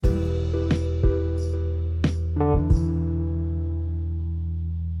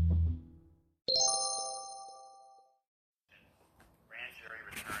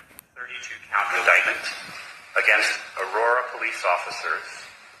indictment against Aurora police officers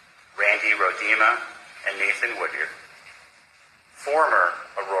Randy Rodema and Nathan Woodyard, former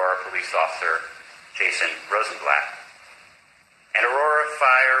Aurora police officer Jason Rosenblatt, and Aurora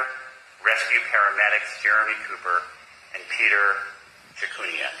Fire Rescue paramedics Jeremy Cooper and Peter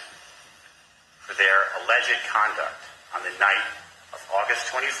Chikuniak for their alleged conduct on the night of August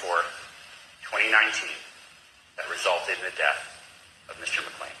 24th, 2019, that resulted in the death of Mr.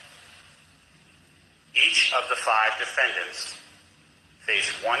 McClain. Each of the 5 defendants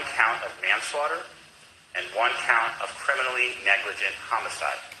faced 1 count of manslaughter and 1 count of criminally negligent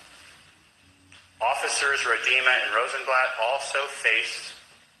homicide. Officers Rodema and Rosenblatt also faced,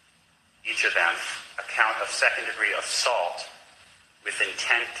 each of them, a count of second-degree assault with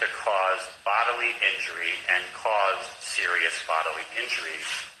intent to cause bodily injury and cause serious bodily injuries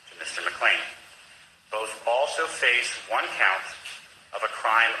to Mr. McClain. Both also faced 1 count of a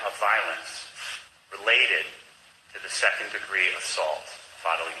crime of violence related to the second-degree assault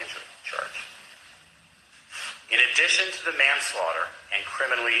bodily injury charge. In addition to the manslaughter and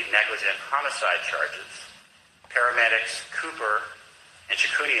criminally negligent homicide charges, paramedics Cooper and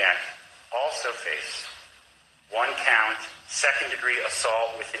Chikuniak also faced 1 count second-degree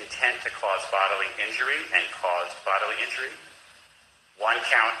assault with intent to cause bodily injury and caused bodily injury, 1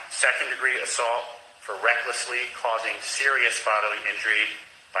 count second-degree assault for recklessly causing serious bodily injury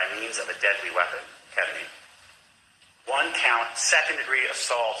by means of a deadly weapon, ketamine, 1 count second-degree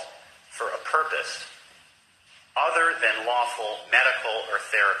assault for a purpose other than lawful medical or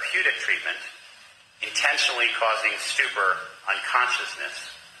therapeutic treatment, intentionally causing stupor,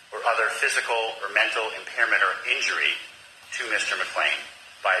 unconsciousness, or other physical or mental impairment or injury to Mr. McClain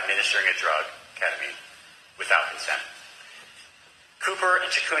by administering a drug, ketamine, without consent. Cooper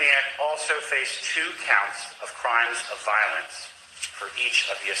and Chikuniak also faced 2 counts of crimes of violence for each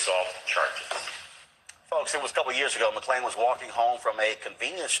of the assault charges. Folks, it was a couple of years ago. McClain was walking home from a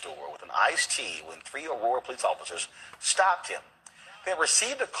convenience store with an iced tea when 3 Aurora police officers stopped him. They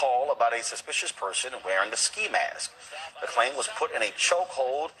received a call about a suspicious person wearing a ski mask. McClain was put in a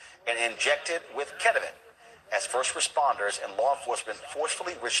chokehold and injected with ketamine as first responders and law enforcement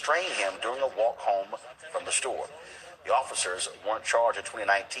forcefully restrained him during a walk home from the store. The officers weren't charged in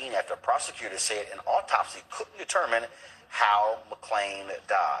 2019 after prosecutors said an autopsy couldn't determine how McClain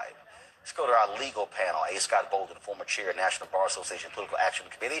died. Let's go to our legal panel. A. Scott Bolden, former chair of National Bar Association Political Action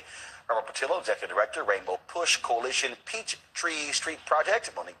Committee. Robert Patillo, executive director, Rainbow Push Coalition Peachtree Street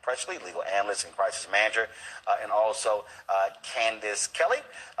Project. Monique Presley, legal analyst and crisis manager. And also Candace Kelly,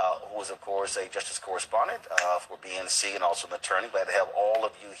 who is, of course, a justice correspondent for BNC and also an attorney. Glad to have all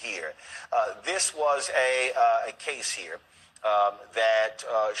of you here. This was a case here that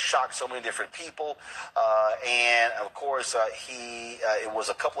shocked so many different people, and of course it was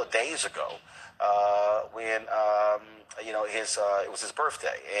a couple of days ago when it was his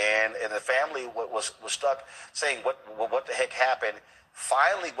birthday, and the family was stuck saying what the heck happened.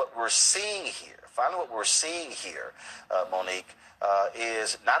 Finally, what we're seeing here, Monique,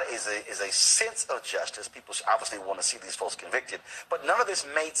 is a sense of justice. People obviously want to see these folks convicted, but none of this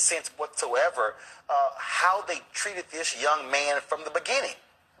made sense whatsoever. How they treated this young man from the beginning.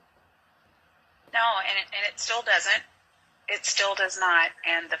 No, and it still doesn't. It still does not.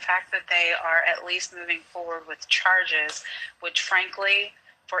 And the fact that they are at least moving forward with charges, which frankly,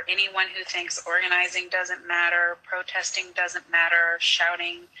 for anyone who thinks organizing doesn't matter, protesting doesn't matter,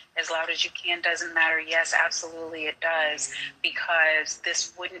 shouting as loud as you can doesn't matter, yes, absolutely it does, because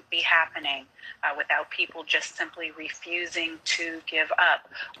this wouldn't be happening without people just simply refusing to give up.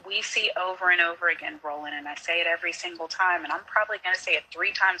 We see over and over again, Roland, and I say it every single time, and I'm probably going to say it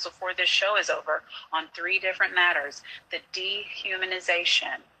 3 times before this show is over on 3 different matters, the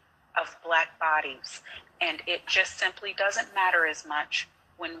dehumanization of Black bodies. And it just simply doesn't matter as much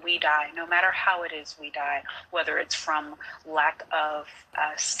when we die, no matter how it is we die, whether it's from lack of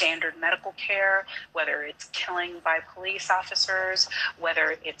standard medical care, whether it's killing by police officers,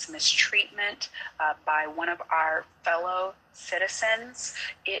 whether it's mistreatment by one of our fellow citizens,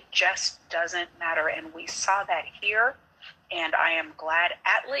 it just doesn't matter. And we saw that here, and I am glad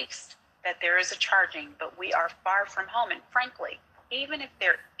at least that there is a charging, but we are far from home. And frankly, even if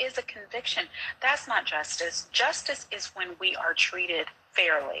there is a conviction, that's not justice. Justice is when we are treated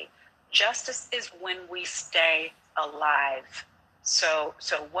fairly. Justice is when we stay alive. So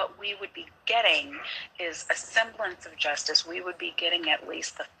what we would be getting is a semblance of justice. We would be getting at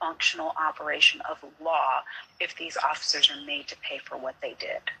least the functional operation of law if these officers are made to pay for what they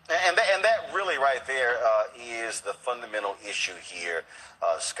did. And that really right there is the fundamental issue here,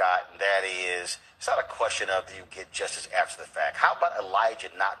 Scott, and that is, it's not a question of do you get justice after the fact. How about Elijah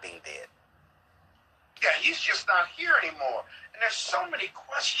not being dead? Yeah, he's just not here anymore. And there's so many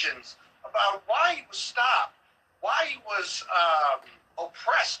questions about why he was stopped, why he was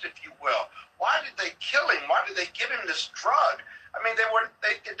oppressed, if you will. Why did they kill him? Why did they give him this drug? I mean,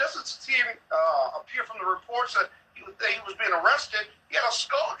 it doesn't appear from the reports that he was being arrested. He had a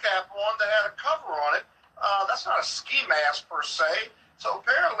skull cap on that had a cover on it. That's not a ski mask per se. So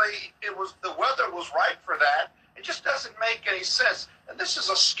apparently the weather was right for that. It just doesn't make any sense. And this is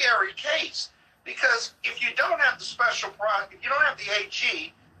a scary case because if you don't have the if you don't have the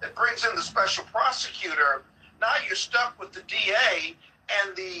AG that brings in the special prosecutor, now you're stuck with the DA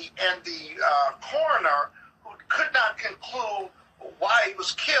and the coroner who could not conclude why he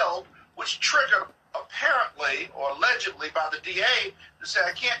was killed, which triggered apparently or allegedly by the DA to say,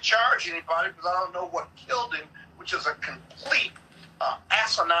 I can't charge anybody because I don't know what killed him, which is a complete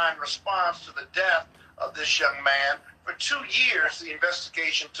asinine response to the death of this young man. For 2 years, the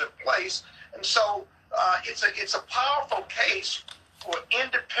investigation took place. And so it's a powerful case for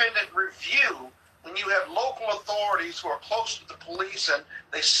independent review when you have local authorities who are close to the police and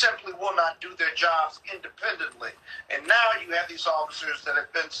they simply will not do their jobs independently. And now you have these officers that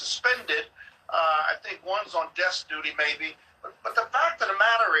have been suspended. I think one's on desk duty maybe. But the fact of the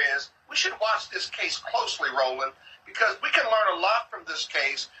matter is we should watch this case closely, Roland, because we can learn a lot from this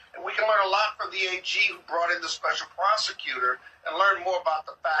case, and we can learn a lot from the AG who brought in the special prosecutor and learn more about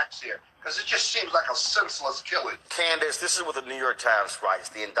the facts here, because it just seems like a senseless killing. Candace, this is what the New York Times writes.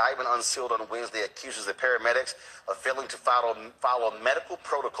 The indictment unsealed on Wednesday accuses the paramedics of failing to follow medical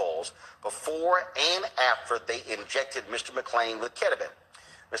protocols before and after they injected Mr. McClain with ketamine.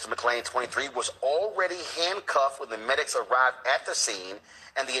 Mr. McClain, 23, was already handcuffed when the medics arrived at the scene,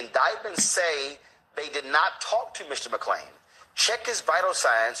 and the indictments say they did not talk to Mr. McClain, check his vital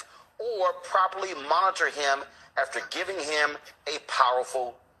signs, or properly monitor him after giving him a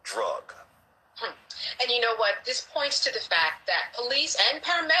powerful drug. And you know what? This points to the fact that police and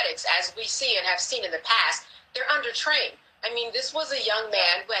paramedics, as we see and have seen in the past, they're undertrained. I mean, this was a young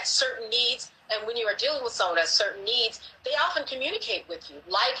man who had certain needs, and when you are dealing with someone who has certain needs, they often communicate with you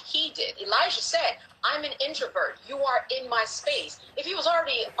like he did. Elijah said, I'm an introvert. You are in my space. If he was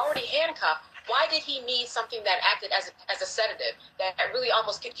already handcuffed, why did he need something that acted as a sedative that really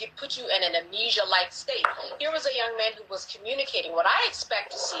almost could put you in an amnesia-like state? Here was a young man who was communicating. What I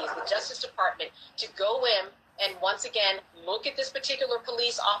expect to see is the Justice Department to go in and once again look at this particular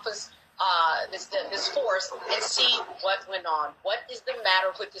police office, this force, and see what went on. What is the matter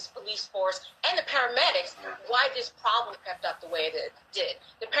with this police force and the paramedics? Why this problem crept up the way that it did?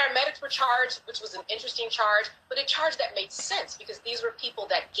 The paramedics were charged, which was an interesting charge, but a charge that made sense because these were people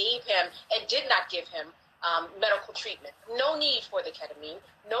that gave him and did not give him medical treatment. No need for the ketamine.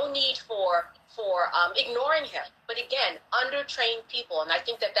 No need for ignoring him. But again, undertrained people, and I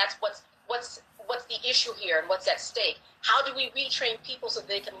think that's what's the issue here and what's at stake. How do we retrain people so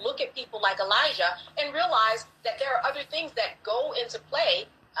they can look at people like Elijah and realize that there are other things that go into play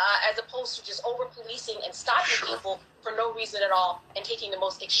as opposed to just over-policing and stopping people for no reason at all and taking the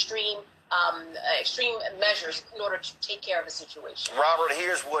most extreme measures in order to take care of a situation. Robert,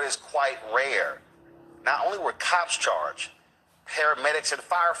 here's what is quite rare. Not only were cops charged, paramedics and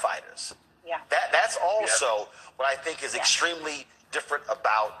firefighters. Yeah. That's also what I think is extremely different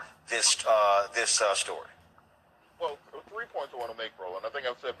about this story. Well, 3 points I want to make, Roland. I think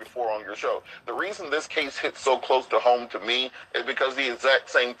I've said before on your show. The reason this case hits so close to home to me is because the exact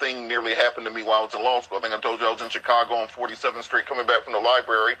same thing nearly happened to me while I was in law school. I think I told you I was in Chicago on 47th Street coming back from the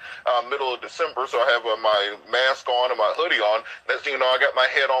library middle of December, so I have my mask on and my hoodie on. Next thing you know, I got my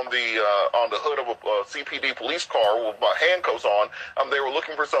head on the hood of a CPD police car with my handcuffs on. They were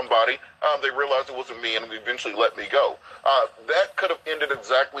looking for somebody. They realized it wasn't me and eventually let me go. That could have ended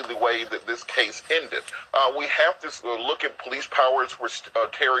exactly the way that this case ended. We have to look at police powers for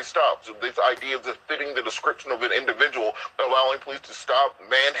Terry stops. This idea of fitting the description of an individual, allowing police to stop,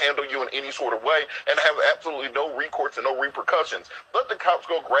 manhandle you in any sort of way, and have absolutely no recourse and no repercussions. Let the cops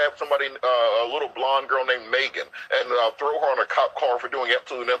go grab somebody, a little blonde girl named Megan, and throw her on a cop car for doing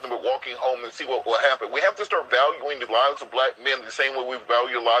absolutely nothing but walking home and see what will happen. We have to start valuing the lives of black men the same way we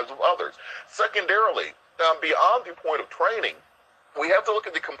value the lives of others. Secondarily, beyond the point of training, we have to look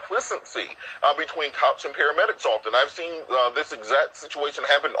at the complicity between cops and paramedics often. I've seen this exact situation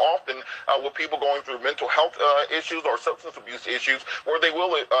happen often with people going through mental health issues or substance abuse issues where they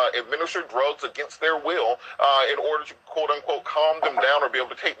will administer drugs against their will in order to, quote-unquote, calm them down or be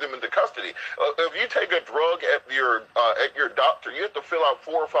able to take them into custody. If you take a drug at your doctor, you have to fill out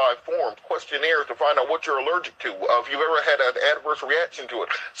 4 or 5 forms, questionnaires to find out what you're allergic to, if you've ever had an adverse reaction to it,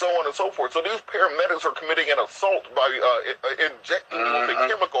 so on and so forth. So these paramedics are committing an assault by injecting injecting you with a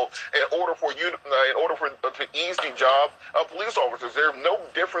chemical in order for to ease the job of police officers. There's no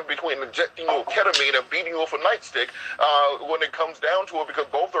difference between injecting you with ketamine and beating you with a nightstick when it comes down to it, because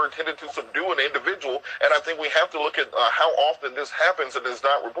both are intended to subdue an individual. And I think we have to look at how often this happens and is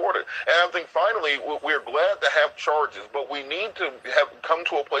not reported. And I think finally we're glad to have charges, but we need to have come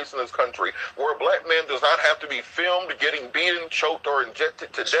to a place in this country where a black man does not have to be filmed getting beaten, choked, or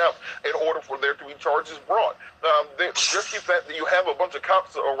injected to death in order for there to be charges brought. Just the fact that you have a bunch of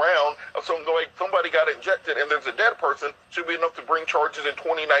cops around, somebody got injected and there's a dead person, should be enough to bring charges in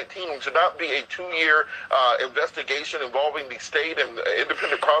 2019. It should not be a 2-year investigation involving the state and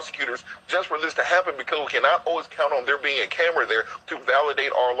independent prosecutors just for this to happen, because we cannot always count on there being a camera there to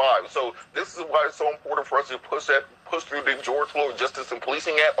validate our lives. So this is why it's so important for us to push through the George Floyd Justice and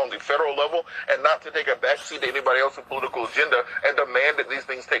Policing Act on the federal level, and not to take a backseat to anybody else's political agenda and demand that these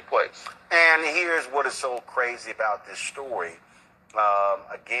things take place. And here's what is so crazy about this story.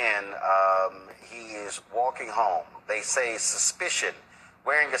 He is walking home. They say suspicion,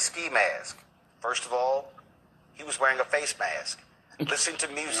 wearing a ski mask. First of all, he was wearing a face mask, listening to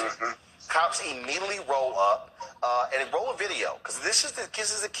music. Cops immediately roll up and roll a video, because this is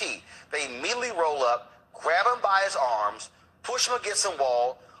the key. They immediately roll up, grab him by his arms, push him against the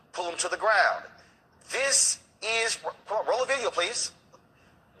wall, pull him to the ground. This is, come on, roll a video, please.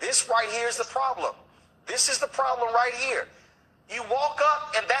 This right here is the problem. This is the problem right here. You walk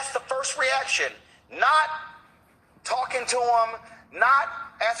up, and that's the first reaction. Not talking to him, not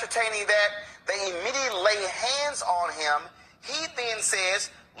ascertaining that. They immediately lay hands on him. He then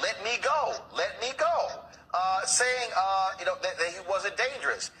says, "Let me go, let me go," saying, that he wasn't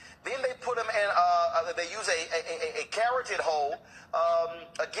dangerous. Then they put him in, they use a carotid hole,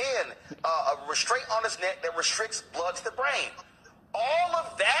 a restraint on his neck that restricts blood to the brain. All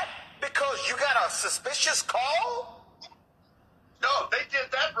of that because you got a suspicious call? No, they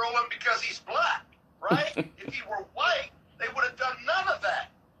did that, Roland, because he's black, right? If he were white, they would have done none of that,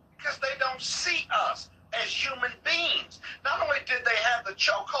 because they don't see us as human beings. Not only did they have the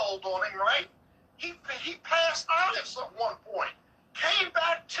chokehold on him, right? He passed out at one point, came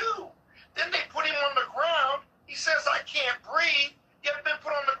back too. Then they put him on the ground. He says, "I can't breathe." You ever been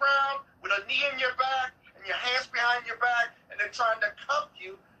put on the ground with a knee in your back and your hands behind your back, and they're trying to cuff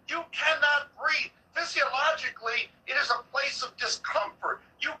you? You cannot breathe. Physiologically, it is a place of discomfort.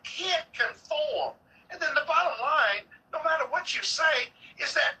 You can't conform. And then the bottom line, no matter what you say,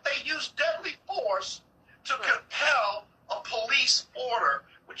 is that they use deadly force to compel a police order,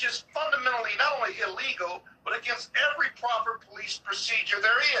 which is fundamentally not only illegal, but against every proper police procedure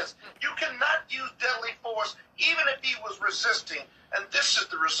there is. You cannot use deadly force even if he was resisting. And this is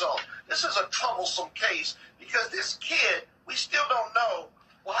the result. This is a troublesome case, because this kid, we still don't know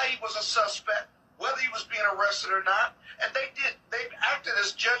why he was a suspect, whether he was being arrested or not. And they acted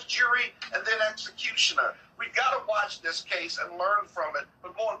as judge, jury, and then executioner. We've got to watch this case and learn from it.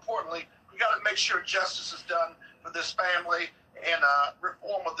 But more importantly, we got to make sure justice is done for this family and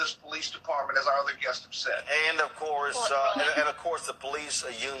reform of this police department, as our other guests have said. And of course, the police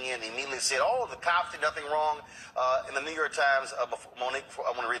union immediately said, "Oh, the cops did nothing wrong." In the New York Times, Monique, I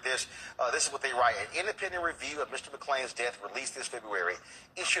want to read this. This is what they write: "An independent review of Mr. McClain's death, released this February,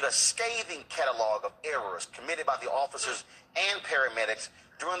 issued a scathing catalog of errors committed by the officers and paramedics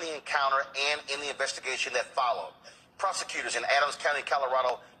during the encounter and in the investigation that followed. Prosecutors in Adams County,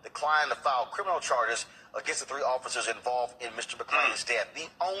 Colorado, declined to file criminal charges against the 3 officers involved in Mr. McClain's death. The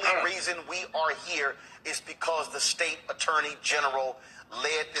only reason we are here is because the state attorney general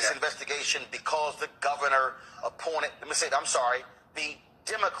led this investigation, because the governor appointed, the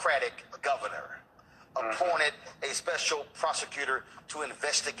Democratic governor appointed a special prosecutor to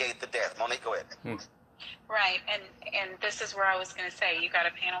investigate the death." Monique, go ahead. Right, and this is where I was going to say, you got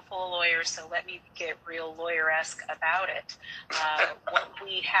a panel full of lawyers, so let me get real lawyer-esque about it. What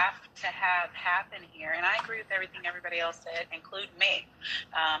we have to have happen here, and I agree with everything everybody else said, including me,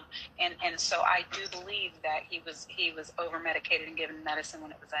 and so I do believe that he was over-medicated and given medicine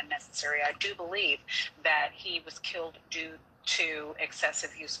when it was unnecessary. I do believe that he was killed due to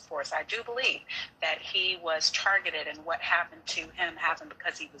excessive use of force. I do believe that he was targeted, and what happened to him happened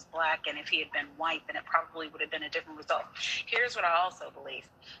because he was black, and if he had been white, then it probably would have been a different result. Here's what I also believe.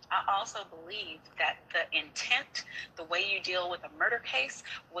 I also believe that the intent, the way you deal with a murder case,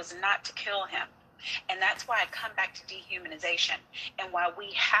 was not to kill him. And that's why I come back to dehumanization, and why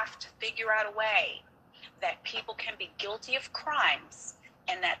we have to figure out a way that people can be guilty of crimes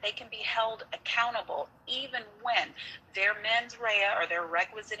and that they can be held accountable even when their mens rea or their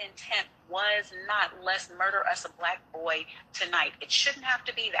requisite intent was not, let's murder us a black boy tonight. It shouldn't have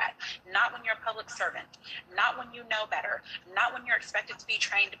to be that. Not when you're a public servant, not when you know better, not when you're expected to be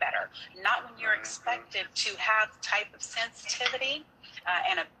trained better, not when you're expected to have the type of sensitivity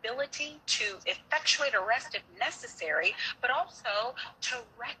and ability to effectuate arrest if necessary, but also to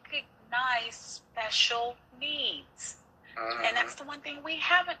recognize special needs. And that's the one thing we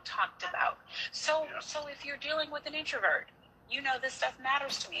haven't talked about. So if you're dealing with an introvert, you know this stuff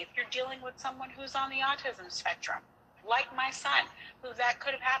matters to me. If you're dealing with someone who's on the autism spectrum, like my son, who that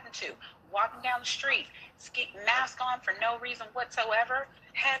could have happened to, walking down the street, mask on for no reason whatsoever,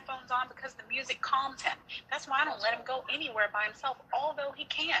 headphones on because the music calms him. That's why I don't let him go anywhere by himself, although he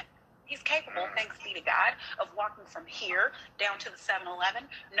can. He's capable, thanks be to God, of walking from here down to the 7-Eleven,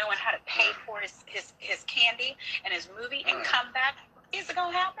 knowing how to pay for his candy and his movie and come back. Is it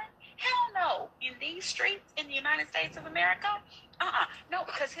going to happen? Hell no. In these streets in the United States of America? No,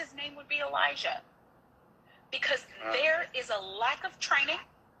 because his name would be Elijah. Because there is a lack of training,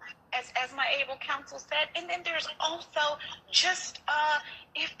 as my able counsel said, and then there's also just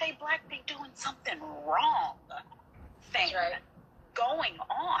if they black, they doing something wrong thing going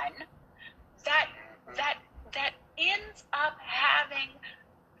on that ends up having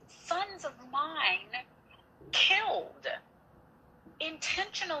sons of mine killed,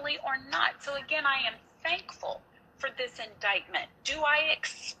 intentionally or not. So again, I am thankful for this indictment. Do I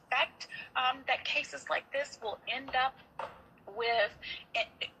expect that cases like this will end up with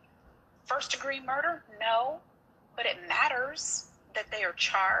first-degree murder? No, but it matters that they are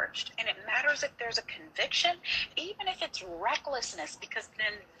charged, and it matters if there's a conviction, even if it's recklessness, because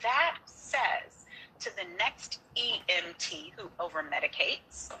then that says to the next EMT who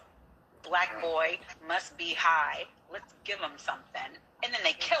over-medicates, black boy must be high, let's give him something, and then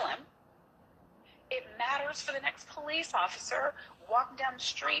they kill him. It matters for the next police officer walking down the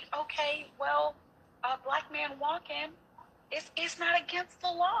street. Okay, well, a black man walking, it's not against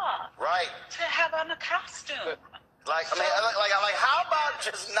the law, right, to have on a costume. Like how about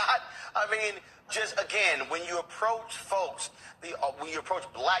just not? I mean, just again, when you approach folks, when you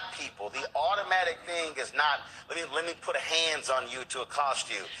approach black people, the automatic thing is not let me put hands on you to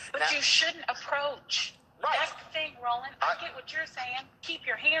accost you. But now, you shouldn't approach. Right. That's the thing, Roland. I get what you're saying. Keep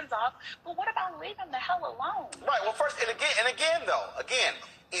your hands off. But what about leaving the hell alone? Right. Well, first and again,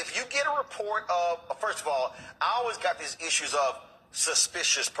 if you get a report of, first of all, I always got these issues of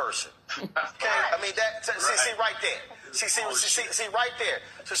suspicious person. Okay, I mean that. See right there. See right there.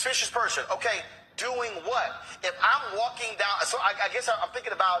 Suspicious person. Okay, doing what? If I'm walking down, so I guess I'm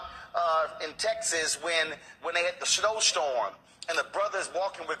thinking about in Texas when they had the snowstorm and the brother's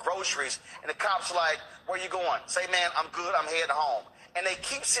walking with groceries and the cops like, "Where you going?" Say, "Man, I'm good. I'm heading home." And they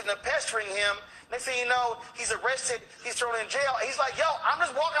keep sitting there pestering him. Next thing you know, he's arrested. He's thrown in jail. He's like, "Yo, I'm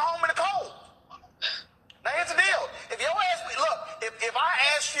just walking home in the cold." Now, here's the deal. If your ass, look, if I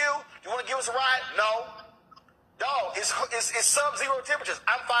ask you, do you want to give us a ride? No. Dog, it's sub-zero temperatures.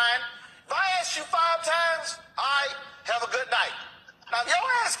 I'm fine. If I ask you 5 times, all right, have a good night. Now, if your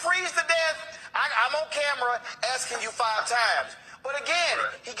ass freeze to death, I'm on camera asking you 5 times. But again,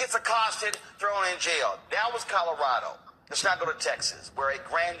 he gets accosted, thrown in jail. That was Colorado. Let's not go to Texas, where a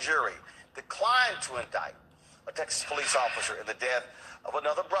grand jury declined to indict a Texas police officer in the death of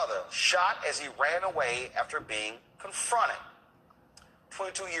another brother shot as he ran away after being confronted.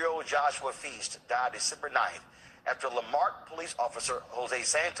 22-year-old Joshua Feast died December 9th after Lamarck police officer Jose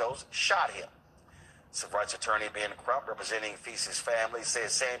Santos shot him. Civil rights attorney Ben Crump, representing Feast's family,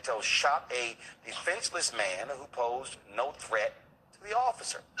 says Santos shot a defenseless man who posed no threat to the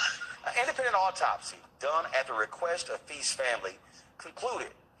officer. An independent autopsy done at the request of Feast's family concluded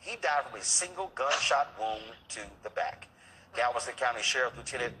he died from a single gunshot wound to the back. Galveston County Sheriff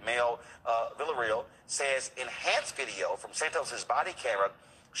Lieutenant Mel Villarreal says enhanced video from Santos' body camera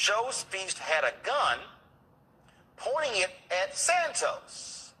shows Feast had a gun pointing it at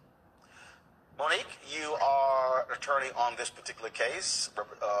Santos. Monique, you are an attorney on this particular case.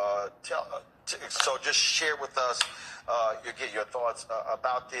 So just share with us your thoughts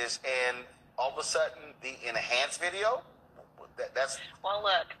about this. And all of a sudden, the enhanced video, that's... Well,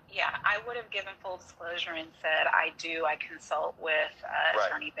 look, yeah, I would have given full disclosure and said I consult with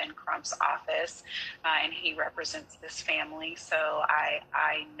Attorney Ben Crump's office, and he represents this family, so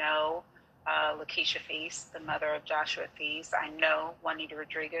I know Lakeisha Feast, the mother of Joshua Feast. I know Juanita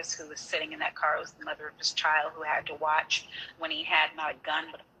Rodriguez, who was sitting in that car, was the mother of his child who had to watch when he had not a gun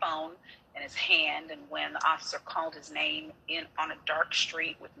but a phone in his hand, and when the officer called his name on a dark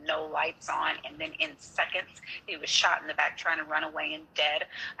street with no lights on, and then in seconds he was shot in the back trying to run away and dead.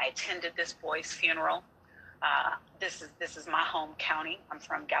 I attended this boy's funeral. This is my home county. I'm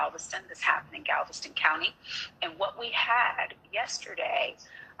from Galveston. This happened in Galveston County. And what we had yesterday,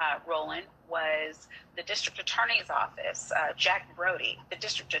 Roland, was the district attorney's office, Jack Brody, the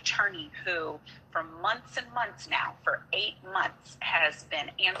district attorney who, for months and months now, for 8 months, has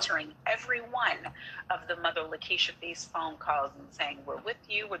been answering every one of the mother Lakeisha Feast phone calls and saying, we're with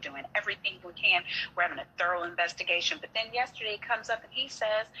you, we're doing everything we can, we're having a thorough investigation. But then yesterday he comes up and he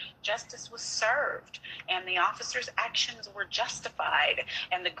says justice was served and the officers' actions were justified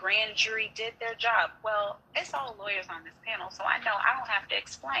and the grand jury did their job. Well, it's all lawyers on this panel, so I know I don't have to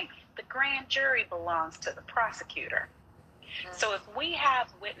explain. The grand jury belongs to the prosecutor. So if we have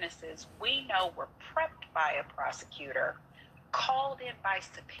witnesses we know were prepped by a prosecutor, called in by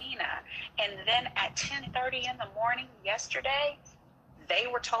subpoena, and then at 10:30 in the morning yesterday, they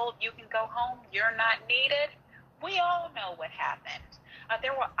were told you can go home, you're not needed, we all know what happened.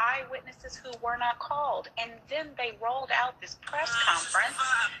 There were eyewitnesses who were not called, and then they rolled out this press conference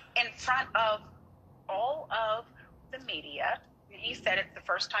in front of all of the media. He said it's the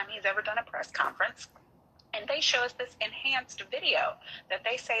first time he's ever done a press conference. And they show us this enhanced video that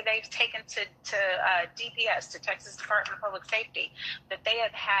they say they've taken to DPS, to Texas Department of Public Safety, that they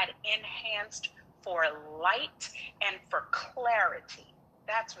have had enhanced for light and for clarity.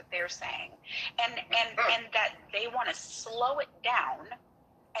 That's what they're saying. And that they want to slow it down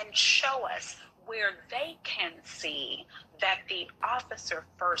and show us where they can see that the officer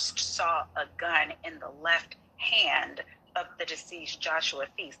first saw a gun in the left hand of the deceased Joshua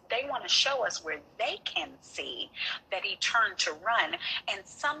Feast. They want to show us where they can see that he turned to run and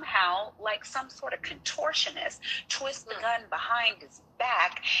somehow, like some sort of contortionist, twist the gun behind his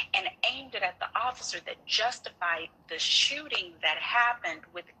back and aimed it at the officer that justified the shooting that happened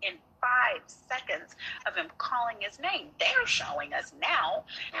within 5 seconds of him calling his name. They're showing us now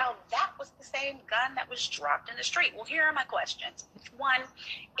how that was the same gun that was dropped in the street. Well, here are my questions. One,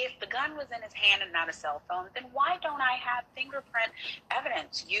 if the gun was in his hand and not a cell phone, then why don't I have fingerprint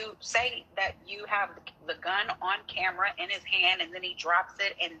evidence? You say that you have the gun on camera in his hand and then he drops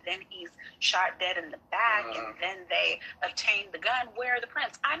it and then he's shot dead in the back and then they obtain the gun. Where are the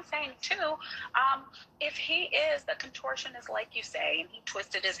prints? I'm saying too, if he is a contortionist like you say and he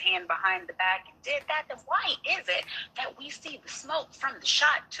twisted his hand behind the back and did that, then why is it that we see the smoke from the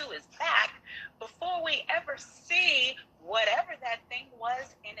shot to his back before we ever see whatever that thing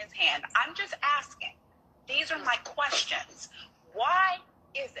was in his hand? I'm just asking. These are my questions. Why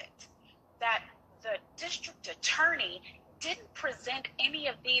is it that the district attorney didn't present any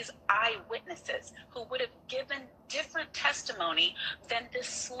of these eyewitnesses who would have given different testimony than this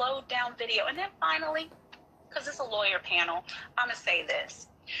slowed down video? And then finally, because it's a lawyer panel, I'm going to say this.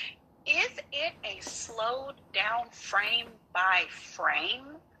 Is it a slowed down frame by frame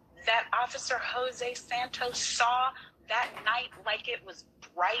that Officer Jose Santos saw that night like it was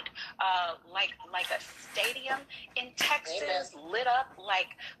bright, like a stadium in Texas, lit up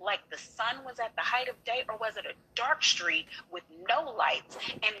like the sun was at the height of day? Or was it a dark street with no lights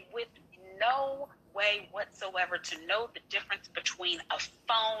and with no way whatsoever to know the difference between a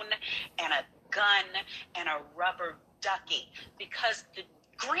phone and a gun and a rubber ducky? Because the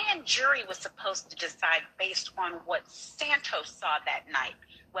grand jury was supposed to decide based on what Santos saw that night,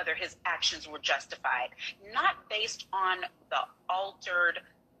 whether his actions were justified, not based on the altered,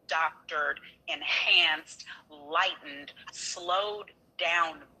 doctored, enhanced, lightened, slowed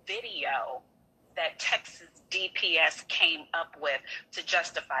down video that Texas DPS came up with to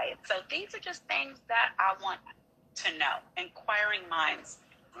justify it. So these are just things that I want to know. Inquiring minds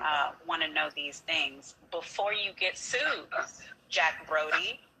want to know these things before you get sued. Jack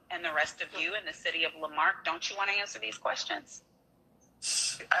Brody and the rest of you in the city of Lamarck, don't you want to answer these questions?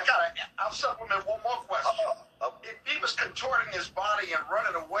 I'll supplement one more question. If he was contorting his body and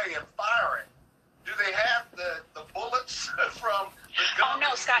running away and firing, do they have the bullets from the gun? Oh,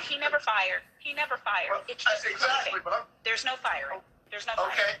 no, Scott, he never fired. He never fired. Well, it's just exactly, but there's no firing. There's no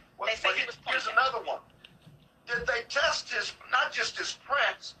firing. Okay, well, they say he was pointing. Here's another one. Did they test his, not just his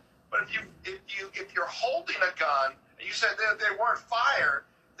prints, but if you're holding a gun and you said they weren't fired,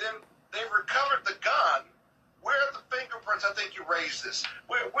 then they recovered the gun. Where are the fingerprints? I think you raised this.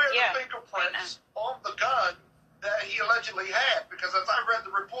 Where are the fingerprints on the gun that he allegedly had? Because as I read the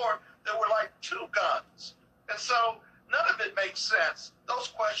report, there were like 2 guns. And so none of it it makes sense. Those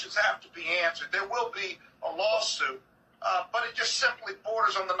questions have to be answered. There will be a lawsuit, but it just simply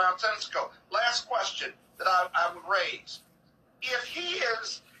borders on the nonsensical. Last question that I would raise.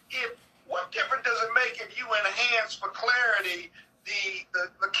 What difference does it make if you enhance for clarity the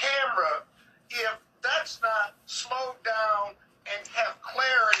camera if that's not slowed down and have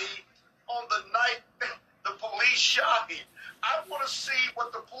clarity on the night the police shot him? I want to see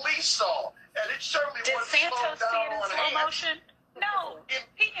what the police saw, and it certainly Did wasn't slowed Santos see down it in on slow hand. motion? No.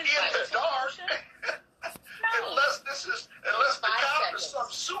 He didn't In see it the in slow dark. motion. No. Unless the 5 cop is seconds. some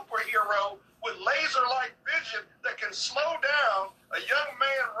superhero with laser-like vision that can slow down a young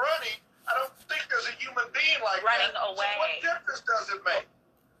man running, I don't think there's a human being like Running that. away. So what difference does it make?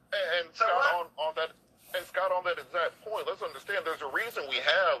 And Scott, on that exact point, let's understand there's a reason we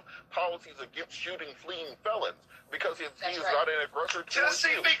have policies against shooting fleeing felons, because he is right. not an aggressor to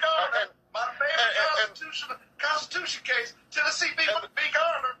Tennessee you. v. Garner, And- my favorite Constitution case, Tennessee v.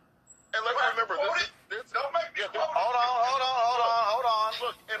 Garner. And let's remember, Don't make me quote it. Hold on.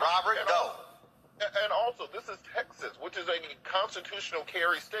 Look, Robert, go. And also, this is Texas, which is a constitutional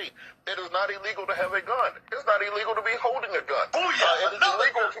carry state. It is not illegal to have a gun. It's not illegal to be holding a gun. Booyah! It is Another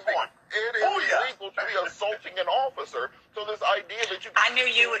illegal good to be. point. It is illegal to be assaulting an officer. So this idea that you I knew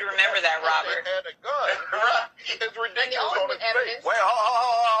you would remember that, Robert. and a gun is ridiculous on its face. Wait,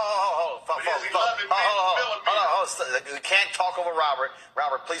 hold. Because he loved it, man. We can't talk over Robert.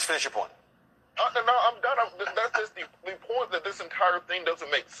 Robert, please finish your point. No, I'm done. That's just the point that this entire thing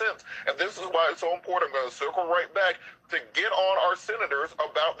doesn't make sense. And this is why it's so important. I'm going to circle right back to get on our senators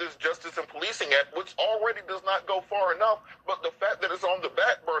about this Justice and Policing Act, which already does not go far enough. But the fact that it's on the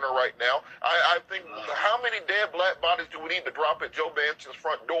back burner right now, I think how many dead black bodies do we need to drop at Joe Manchin's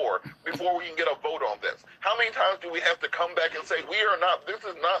front door before we can get a vote on this? How many times do we have to come back and say, this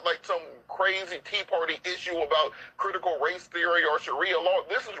is not like some crazy Tea Party issue about critical race theory or Sharia law.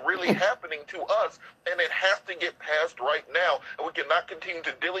 This is really happening to us, and it has to get passed right now. And we cannot continue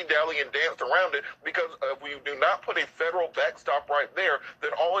to dilly-dally and dance around it, because if we do not put a federal backstop right there,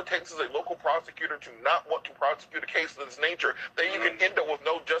 then all it takes is a local prosecutor to not want to prosecute a case of this nature. Then you can end up with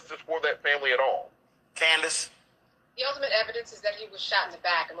no justice for that family at all. Candace? The ultimate evidence is that he was shot in the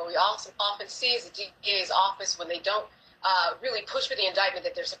back. And what we also often see is the DA's office, when they don't really push for the indictment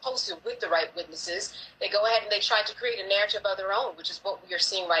that they're supposed to with the right witnesses, they go ahead and they try to create a narrative of their own, which is what we are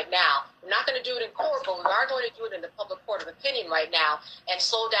seeing right now. We're not going to do it in court, but we are going to do it in the public court of opinion right now and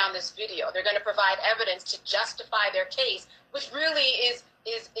slow down this video. They're going to provide evidence to justify their case, which really is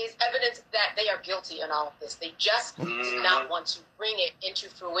evidence that they are guilty in all of this. They just do not want to bring it into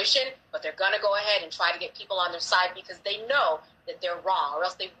fruition, but they're going to go ahead and try to get people on their side because they know that they're wrong, or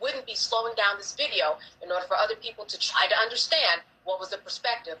else they wouldn't be slowing down this video in order for other people to try to understand what was the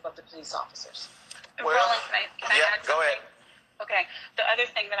perspective of the police officers. Well, Roland, can I add go something? ahead. Okay. The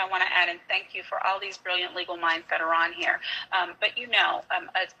other thing that I want to add, and thank you for all these brilliant legal minds that are on here. But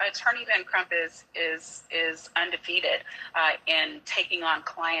Attorney Van Crump is undefeated in taking on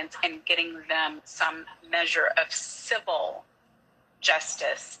clients and getting them some measure of civil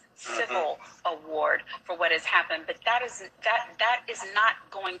justice, civil award for what has happened. But that is not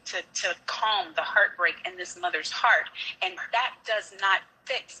going to calm the heartbreak in this mother's heart, and that does not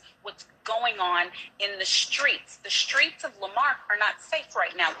fix what's going on in the streets. The streets of Lamarck are not safe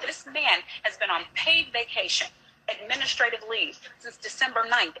right now. This man has been on paid vacation, administrative leave, since December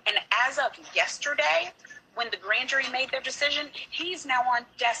 9th. And as of yesterday, when the grand jury made their decision, he's now on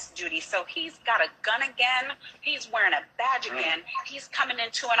desk duty. So he's got a gun again. He's wearing a badge again. He's coming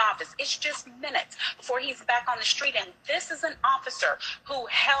into an office. It's just minutes before he's back on the street. And this is an officer who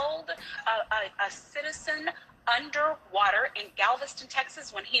held a citizen underwater in Galveston,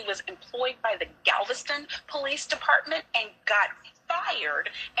 Texas, when he was employed by the Galveston Police Department, and got fired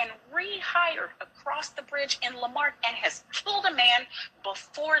and rehired across the bridge in Lamarck, and has killed a man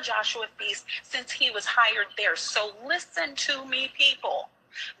before Joshua Feast since he was hired there. So listen to me, people.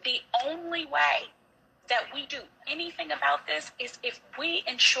 The only way that we do anything about this is if we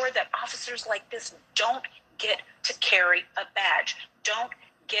ensure that officers like this don't get to carry a badge, don't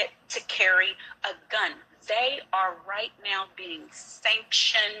get to carry a gun. They are right now being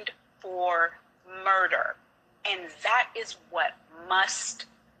sanctioned for murder. And that is what must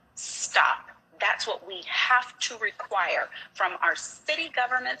stop. That's what we have to require from our city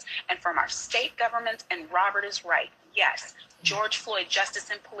governments and from our state governments. And Robert is right. Yes, George Floyd, Justice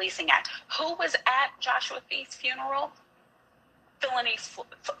and Policing Act. Who was at Joshua Feast's funeral? Philonise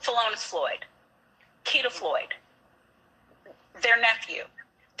Floyd, Keita Floyd, their nephew.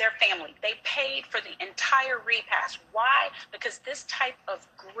 their family. They paid for the entire repast. Why? Because this type of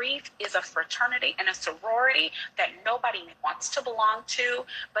grief is a fraternity and a sorority that nobody wants to belong to,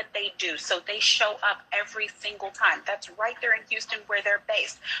 but they do. So they show up every single time. That's right there in Houston where they're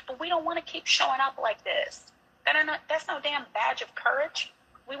based. But we don't want to keep showing up like this. That's no damn badge of courage.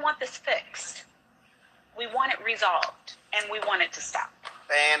 We want this fixed. We want it resolved, and we want it to stop.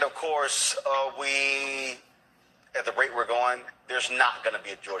 And, of course, at the rate we're going, there's not going to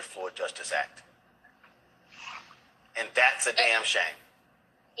be a George Floyd Justice Act. And that's a damn shame.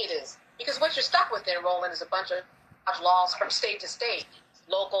 It is. Because what you're stuck with then, Roland, is a bunch of laws from state to state,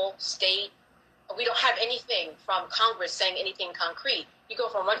 local, state. We don't have anything from Congress saying anything concrete. You go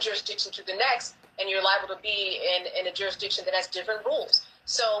from one jurisdiction to the next, and you're liable to be in a jurisdiction that has different rules.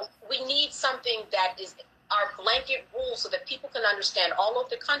 So we need something that is our blanket rules so that people can understand all over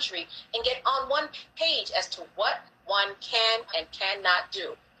the country and get on one page as to what one can and cannot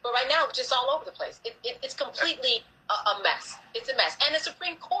do. But right now, it's just all over the place. It's completely a mess. It's a mess. And the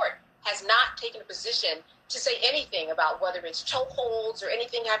Supreme Court has not taken a position to say anything about whether it's chokeholds or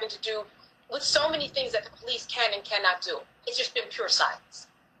anything having to do with so many things that the police can and cannot do. It's just been pure silence.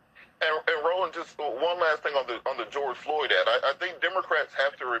 And Roland, just one last thing on the George Floyd ad. I think Democrats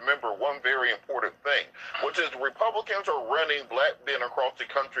have to remember one very important thing, which is Republicans are running black men across the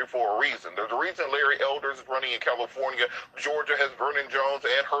country for a reason. There's a reason Larry Elders is running in California. Georgia has Vernon Jones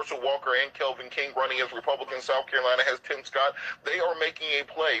and Herschel Walker and Kelvin King running as Republicans. South Carolina has Tim Scott. They are making a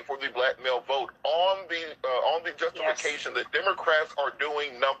play for the black male vote on the justification that Democrats are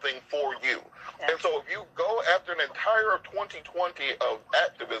doing nothing for you. And so if you go after an entire 2020 of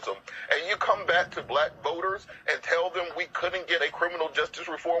activism and you come back to black voters and tell them we couldn't get a criminal justice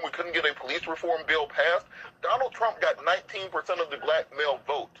reform, we couldn't get a police reform bill passed, Donald Trump got 19% of the black male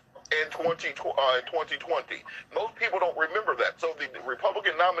vote in 2020. Most people don't remember that. So the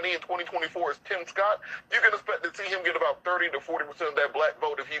Republican nominee in 2024 is Tim Scott. You can expect to see him get about 30 to 40% of that black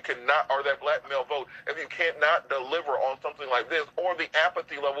vote if you cannot, or that black male vote, if you cannot deliver on something like this, or the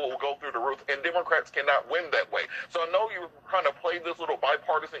apathy level will go through the roof, and Democrats cannot win that way. So I know you're trying to play this little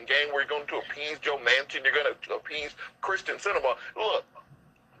bipartisan game where you're going to appease Joe Manchin, you're going to appease Christian Sinema. Look,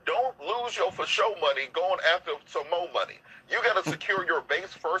 don't lose your for show money going after some more money. You got to secure your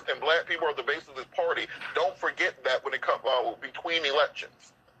base first, and black people are the base of this party. Don't forget that when it comes between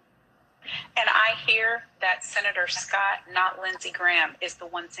elections. And I hear that Senator Scott, not Lindsey Graham, is the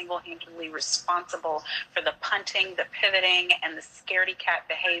one single-handedly responsible for the punting, the pivoting, and the scaredy cat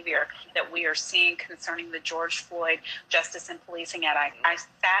behavior that we are seeing concerning the George Floyd Justice and Policing Act. I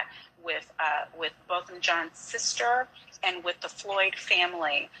sat with Botham Jean's sister and with the Floyd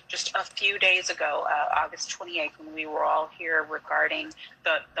family just a few days ago, August 28th, when we were all here regarding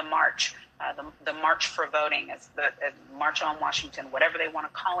the march. The March for Voting, as the March on Washington, whatever they want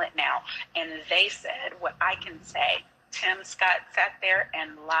to call it now. And they said what I can say. Tim Scott sat there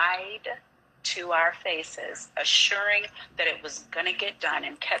and lied to our faces, assuring that it was going to get done,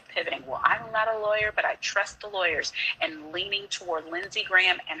 and kept pivoting. Well, I'm not a lawyer, but I trust the lawyers, and leaning toward Lindsey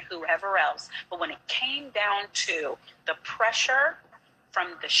Graham and whoever else. But when it came down to the pressure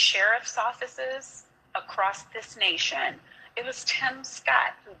from the sheriff's offices across this nation, it was Tim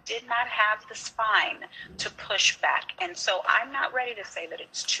Scott who did not have the spine to push back. And so I'm not ready to say that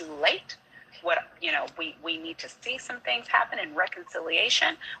it's too late. We need to see some things happen in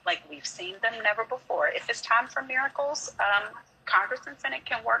reconciliation like we've seen them never before. If it's time for miracles, Congress and Senate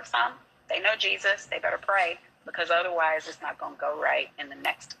can work some. They know Jesus. They better pray, because otherwise it's not going to go right in the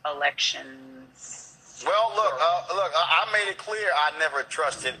next elections. Well, look, I made it clear I never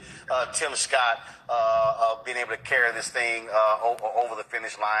trusted Tim Scott being able to carry this thing over the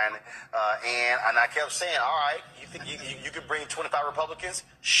finish line. And I kept saying, all right, you think you could bring 25 Republicans?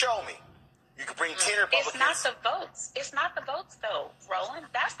 Show me. You could bring 10 Republicans. It's not the votes. It's not the votes, though, Roland.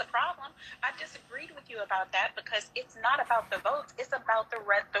 That's the problem. I disagreed with you about that, because it's not about the votes. It's about the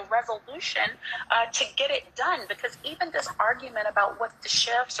resolution to get it done. Because even this argument about what the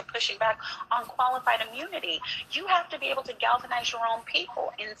sheriffs are pushing back on qualified immunity, you have to be able to galvanize your own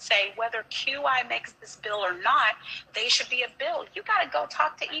people and say whether QI makes this bill or not, they should be a bill. You got to go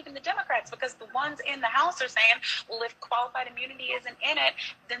talk to even the Democrats, because the ones in the House are saying, well, if qualified immunity isn't in it,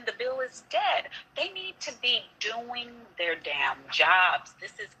 then the bill is dead. They need to be doing their damn jobs.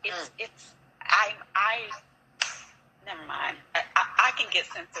 This is never mind. I can get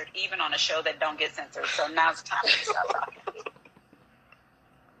censored even on a show that don't get censored. So now's the time to stop talking.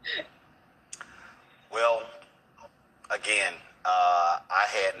 Well, again, I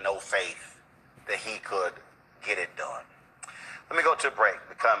had no faith that he could get it done. Let me go to a break.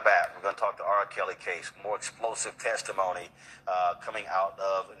 We come back. We're going to talk the R. Kelly case. More explosive testimony coming out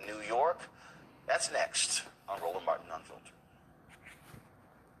of New York. That's next on Roland Martin Unfiltered.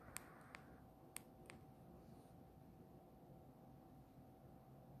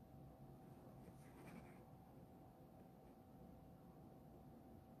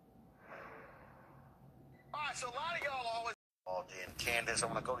 All right, so a lot of y'all always... And Candace, I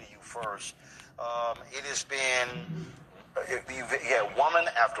want to go to you first. It has been... You had woman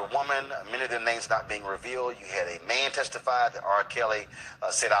after woman, many of their names not being revealed. You had a man testify that R. Kelly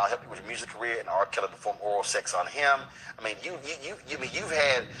said, "I'll help you with your music career," and R. Kelly performed oral sex on him. I mean, you've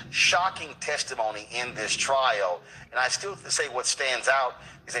had shocking testimony in this trial, and I still say what stands out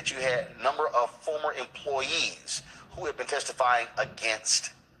is that you had a number of former employees who have been testifying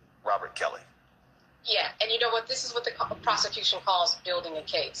against Robert Kelly. Yeah, and you know what? This is what the prosecution calls building a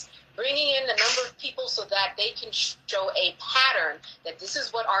case. Bringing in a number of people so that they can show a pattern that this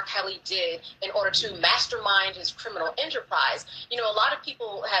is what R. Kelly did in order to mastermind his criminal enterprise. You know, a lot of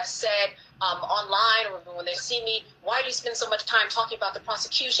people have said online or when they see me, why do you spend so much time talking about the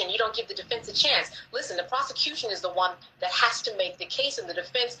prosecution? You don't give the defense a chance. Listen, the prosecution is the one that has to make the case, and the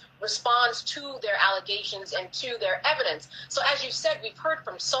defense responds to their allegations and to their evidence. So as you said, we've heard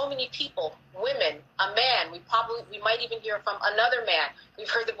from so many people, women, a man, we might even hear from another man. We've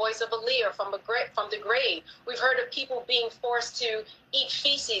heard the voice of Aaliyah from the grave. We've heard of people being forced to eat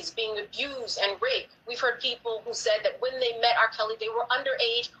feces, being abused and raped. We've heard people who said that when they met R. Kelly, they were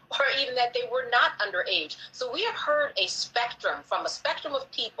underage, or even that they were not underage. So we have heard a spectrum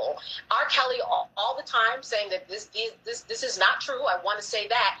of people. R. Kelly all the time saying that this is not true. I want to say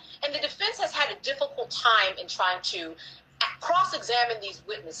that. And the defense has had a difficult time in trying to cross-examine these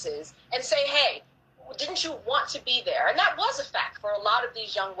witnesses and say, hey, didn't you want to be there? And that was a fact for a lot of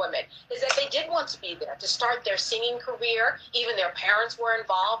these young women, is that they did want to be there to start their singing career. Even their parents were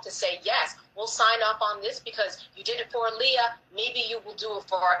involved to say, yes, we'll sign up on this because you did it for Aaliyah. Maybe you will do it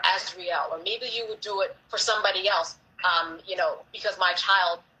for Azriel, or maybe you will do it for somebody else, because my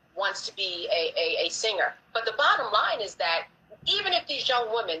child wants to be a singer. But the bottom line is that even if these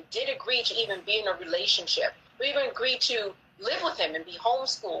young women did agree to even be in a relationship, or even agree to live with him and be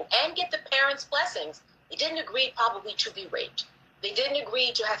homeschooled and get the parents' blessings, they didn't agree probably to be raped. They didn't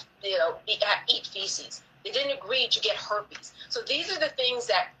agree to have, eat feces. They didn't agree to get herpes. So these are the things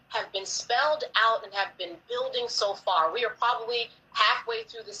that have been spelled out and have been building so far. We are probably halfway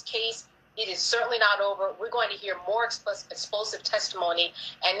through this case. It is certainly not over. We're going to hear more explosive testimony.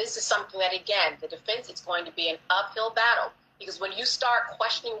 And this is something that, again, the defense, it's going to be an uphill battle. Because when you start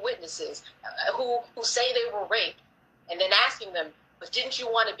questioning witnesses who say they were raped, and then asking them, but didn't you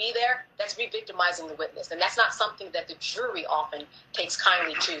want to be there? That's re-victimizing the witness. And that's not something that the jury often takes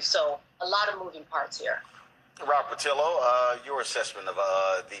kindly to. So a lot of moving parts here. Rob Patillo, your assessment of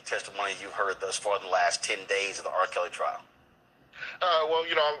the testimony you heard thus far in the last 10 days of the R. Kelly trial. Well,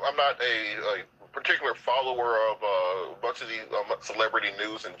 I'm not a particular follower of much of the celebrity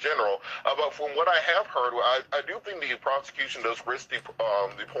news in general, but from what I have heard, I do think the prosecution does risk the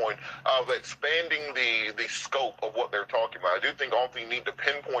point of expanding the scope of what they're talking about. I do think often you need to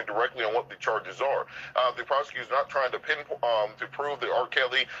pinpoint directly on what the charges are. The prosecution's not trying to to prove that R.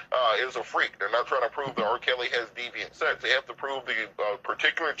 Kelly is a freak. They're not trying to prove that R. Kelly has deviant sex. They have to prove the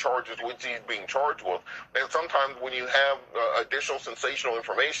particular charges which he's being charged with. And sometimes when you have additional sensational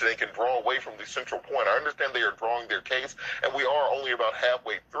information, they can draw away from the central point. I understand they are drawing their case, and we are only about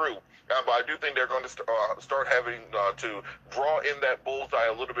halfway through. But I do think they're going to start having to draw in that bullseye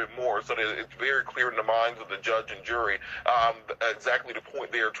a little bit more so that it's very clear in the minds of the judge and jury exactly the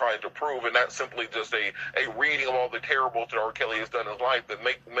point they are trying to prove, and not simply just a reading of all the terribles that R. Kelly has done in his life, but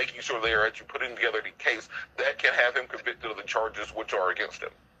making sure they are actually putting together the case that can have him convicted of the charges which are against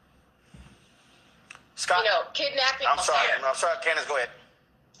him. Scott? Kidnapping. I'm sorry, Candace, go ahead.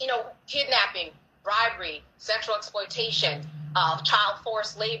 Kidnapping, bribery, sexual exploitation, child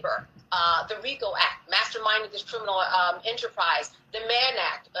forced labor, the RICO Act, masterminding this criminal enterprise, the Mann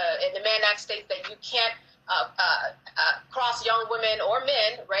Act. And the Mann Act states that you can't cross young women or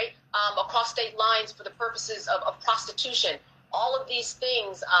men, right, across state lines for the purposes of prostitution. All of these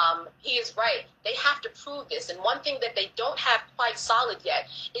things, he is right. They have to prove this. And one thing that they don't have quite solid yet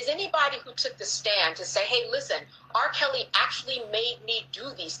is anybody who took the stand to say, hey, listen, R. Kelly actually made me do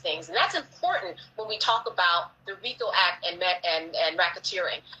these things. And that's important when we talk about the RICO Act and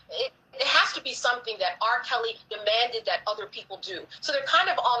racketeering. It has to be something that R. Kelly demanded that other people do. So they're kind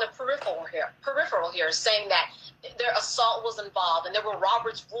of on the peripheral here, saying that their assault was involved and there were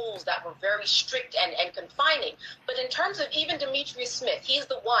Robert's rules that were very strict and confining. But in terms of even Demetrius Smith, he's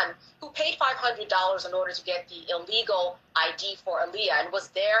the one who paid $500 in order to get the illegal ID for Aaliyah and was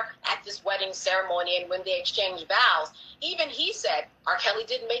there at this wedding ceremony and when they exchanged vows, even he said, R. Kelly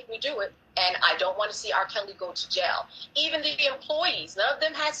didn't make me do it, and I don't want to see R. Kelly go to jail. Even the employees, none of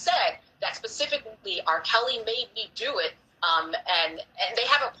them has said that specifically R. Kelly made me do it, and they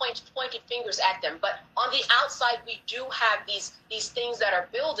haven't pointed fingers at them. But on the outside, we do have these things that are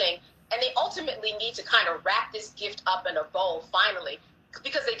building, and they ultimately need to kind of wrap this gift up in a bow finally,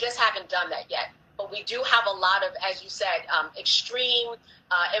 because they just haven't done that yet. But we do have a lot of, as you said, extreme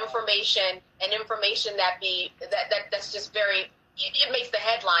information and information that's just very, it makes the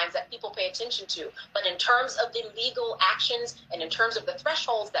headlines that people pay attention to. But in terms of the legal actions and in terms of the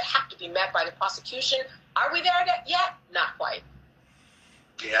thresholds that have to be met by the prosecution, are we there yet? Not quite.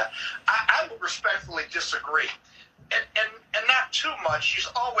 Yeah, I would respectfully disagree. And not too much.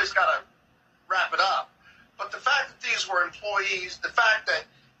 You've always got to wrap it up. But the fact that these were employees, the fact that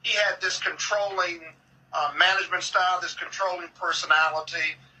he had this controlling management style, this controlling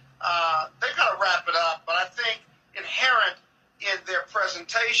personality, they've got to wrap it up. But I think inherent in their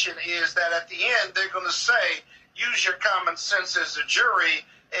presentation is that at the end they're going to say, use your common sense as a jury,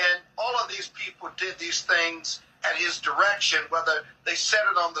 and all of these people did these things at his direction, whether they said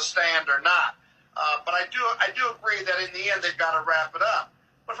it on the stand or not. But I do agree that in the end they've got to wrap it up.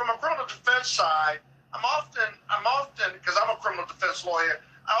 But from a criminal defense side, I'm often, because I'm a criminal defense lawyer,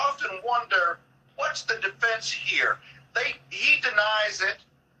 I often wonder, what's the defense here? He denies it,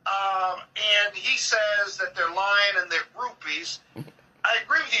 and he says that they're lying and they're groupies. I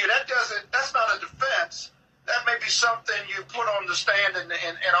agree with you. That's not a defense. That may be something you put on the stand and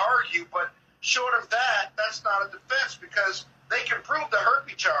argue, but short of that, that's not a defense, because they can prove the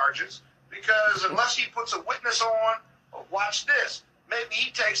herpes charges, because unless he puts a witness on, watch this, maybe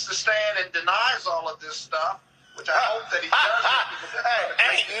he takes the stand and denies all of this stuff, which I hope that he does.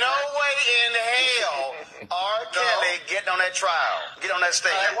 Ain't no way in hell R. Kelly getting on that trial, get on that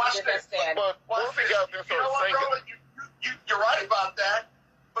stand. Watch this. But we'll figure out this. You know what, Roland? You're right about that,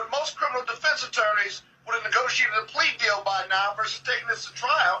 but most criminal defense attorneys would have negotiated a plea deal by now versus taking this to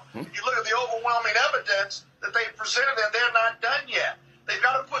trial. You look at the overwhelming evidence that they presented, and they're not done yet. They've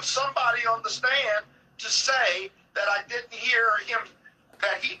got to put somebody on the stand to say that I didn't hear him,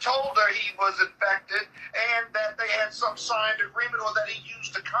 that he told her he was infected, and that they had some signed agreement, or that he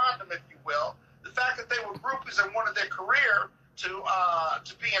used a condom, if you will. The fact that they were groupies and wanted their career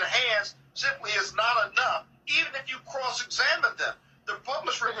to be enhanced simply is not enough, even if you cross-examine them. The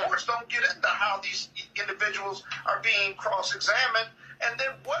published reports don't get into how these individuals are being cross-examined. And then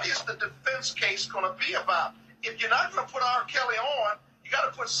what is the defense case going to be about? If you're not going to put R. Kelly on, you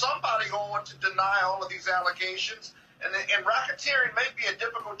got to put somebody on to deny all of these allegations. And racketeering may be a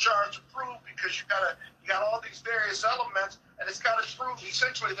difficult charge to prove, because you got all these various elements, and it's got to prove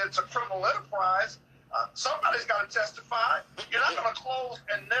essentially that it's a criminal enterprise. Somebody's got to testify. You're not going to close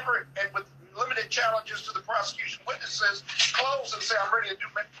and with limited challenges to the prosecution witnesses, close and say, I'm ready to do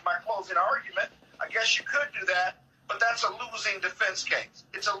my closing argument. I guess you could do that, but that's a losing defense case.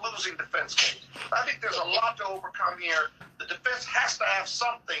 It's a losing defense case. I think there's a lot to overcome here. The defense has to have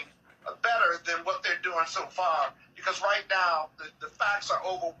something better than what they're doing so far, because right now the facts are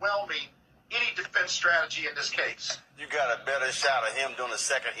overwhelming any defense strategy in this case. You got a better shot of him doing a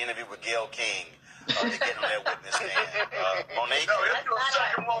second interview with Gayle King to get on that witness stand. Monique? No, he'll do a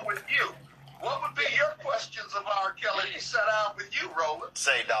second one with you. What would be your questions of R. Kelly if he sat out with you, Roland?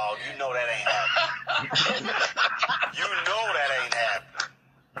 Say, dog, you know that ain't happening. You know that ain't happening.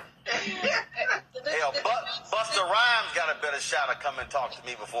 Hell, Busta Rhymes got a better shot of coming and talk to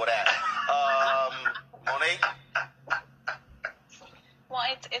me before that. Monique? Well,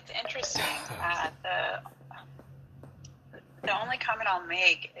 it's interesting. The only comment I'll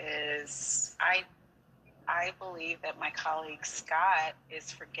make is I believe that my colleague Scott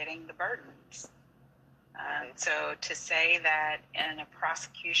is forgetting the burdens. So to say that in a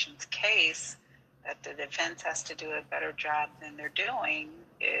prosecution's case that the defense has to do a better job than they're doing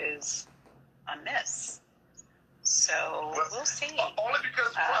is amiss. So we'll see. Only because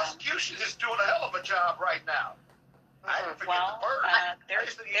the prosecution is doing a hell of a job right now. I didn't forget the burden. They're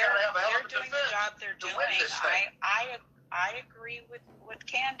doing the job they're doing. I agree with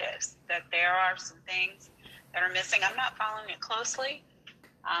Candace that there are some things that are missing. I'm not following it closely,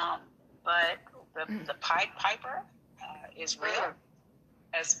 but the Pied Piper is real,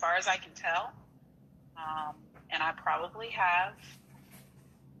 as far as I can tell, and I probably have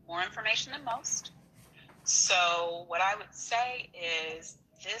more information than most. So what I would say is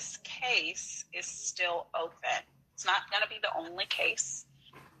this case is still open. It's not going to be the only case,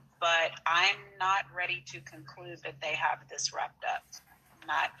 but I'm not ready to conclude that they have this wrapped up.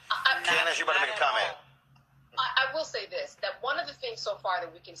 I Candace, you better make a comment. I will say this, that one of the things so far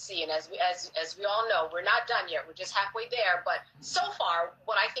that we can see, and as we all know, we're not done yet, we're just halfway there, but so far,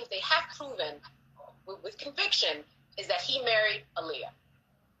 what I think they have proven with conviction is that he married Aaliyah.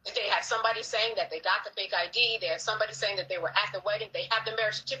 They have somebody saying that they got the fake ID, they have somebody saying that they were at the wedding, they have the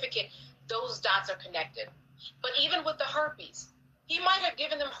marriage certificate, those dots are connected. But even with the herpes, he might have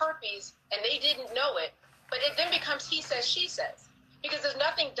given them herpes and they didn't know it, but it then becomes he says, she says. Because there's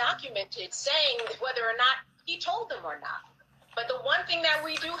nothing documented saying whether or not he told them or not. But the one thing that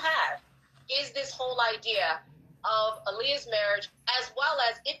we do have is this whole idea of Aaliyah's marriage, as well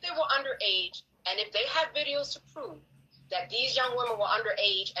as if they were underage, and if they have videos to prove that these young women were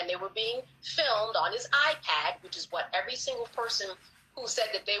underage and they were being filmed on his iPad, which is what every single person who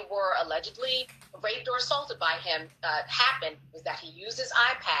said that they were allegedly raped or assaulted by him happened, was that he used his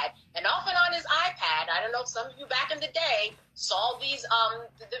iPad. And often on his iPad, I don't know if some of you back in the day saw these,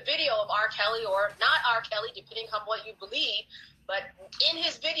 the video of R. Kelly, or not R. Kelly, depending on what you believe, but in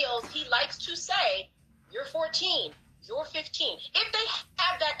his videos, he likes to say, you're 14, you're 15. If they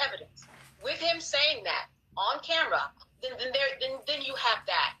have that evidence with him saying that on camera, then you have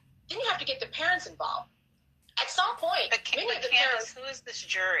that. Then you have to get the parents involved. At some point, many of the parents... Who is this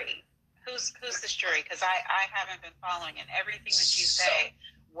jury? Who's this jury? Because I haven't been following, and everything that you say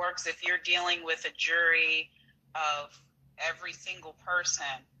works if you're dealing with a jury of every single person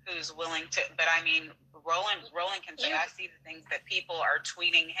who's willing to. But I mean, Roland can say, I see the things that people are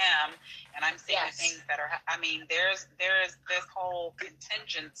tweeting him, and I'm seeing the things that are. I mean, there is this whole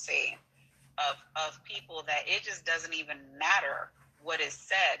contingency of people that it just doesn't even matter what is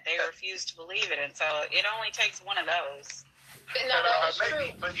said. They refuse to believe it, and so it only takes one of those. No, that's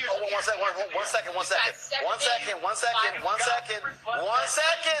true. One second,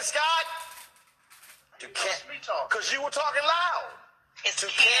 Scott. Because you were talking loud. It's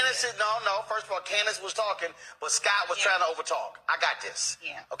Candace. No. First of all, Candace was talking, but Scott was trying to overtalk. I got this.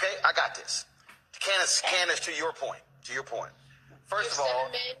 Yeah. Okay, I got this. Candace, to your point. First of all,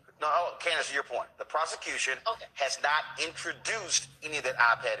 Candace, to your point, the prosecution has not introduced any of that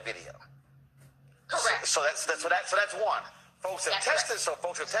iPad video. Correct. So that's one. Folks have tested. So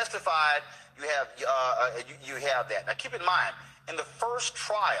folks have testified. You have that. Now keep in mind, in the first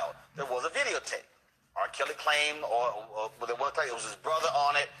trial, there was a videotape. R. Kelly claimed, or there was it was his brother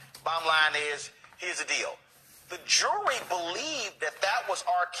on it. Bottom line is, here's the deal: the jury believed that was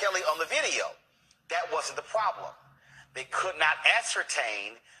R. Kelly on the video. That wasn't the problem. They could not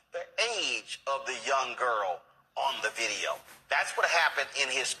ascertain the age of the young girl on the video. That's what happened in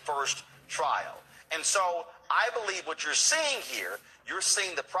his first trial. And so I believe what you're seeing here, you're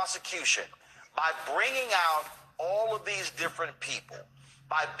seeing the prosecution, by bringing out all of these different people,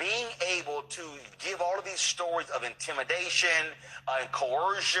 by being able to give all of these stories of intimidation and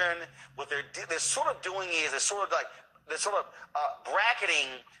coercion. What they're sort of doing is they're bracketing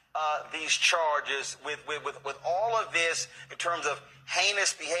these charges with all of this in terms of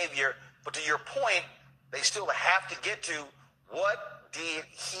heinous behavior. But to your point, they still have to get to what did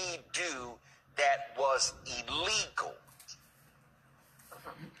he do that was illegal.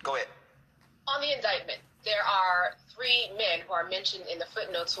 Go ahead. On the indictment, there are 3 men who are mentioned in the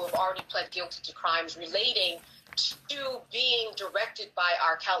footnotes who have already pled guilty to crimes relating to being directed by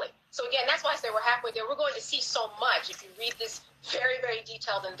R. Kelly. So again, that's why I say we're halfway there. We're going to see so much. If you read this very, very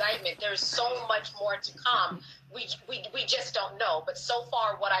detailed indictment, there's so much more to come. We just don't know. But so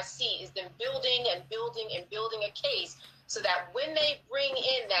far, what I see is them building and building and building a case so that when they bring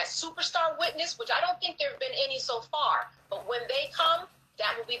in that superstar witness, which I don't think there have been any so far, but when they come,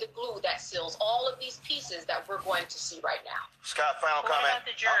 that will be the glue that seals all of these pieces that we're going to see right now. Scott, final comment. About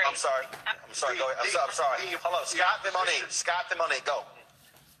the jury? I'm sorry. Go ahead. I'm sorry. Hello, Scott the Monique. Go.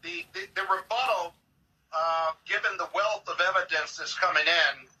 The rebuttal, given the wealth of evidence that's coming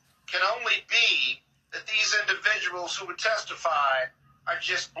in, can only be that these individuals who would testify are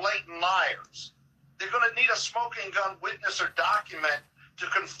just blatant liars. They're going to need a smoking gun witness or document to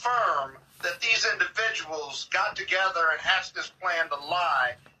confirm that these individuals got together and hatched this plan to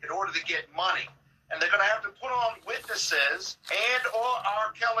lie in order to get money. And they're going to have to put on witnesses and or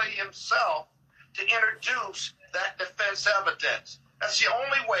R. Kelly himself to introduce that defense evidence. That's the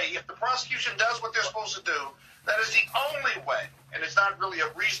only way. If the prosecution does what they're supposed to do, that is the only way. And it's not really a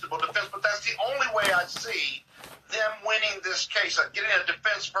reasonable defense, but that's the only way I see them winning this case, getting a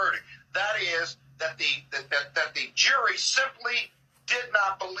defense verdict. That is that the jury simply did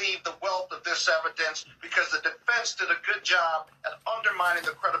not believe the wealth of this evidence because the defense did a good job at undermining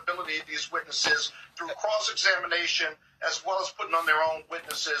the credibility of these witnesses through cross-examination as well as putting on their own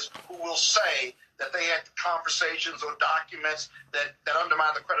witnesses who will say that they had conversations or documents that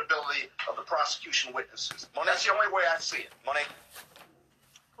undermine the credibility of the prosecution witnesses. That's the only way I see it. Monique?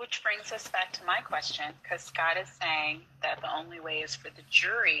 Which brings us back to my question, because Scott is saying that the only way is for the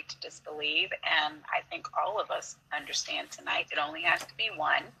jury to disbelieve, and I think all of us understand tonight it only has to be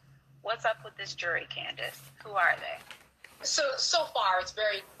one. What's up with this jury, Candace? Who are they? So far, it's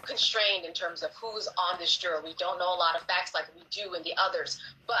very constrained in terms of who's on this jury. We don't know a lot of facts like we do in the others,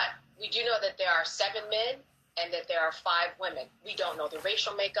 but we do know that there are 7 men and that there are 5 women. We don't know the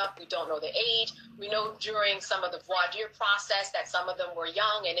racial makeup. We don't know the age. We know during some of the voir dire process that some of them were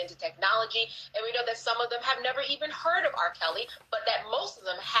young and into technology, and we know that some of them have never even heard of R. Kelly, but that most of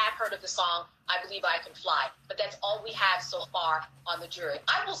them have heard of the song, I Believe I Can Fly. But that's all we have so far on the jury.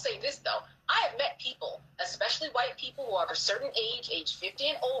 I will say this, though. I have met people, especially white people who are of a certain age 50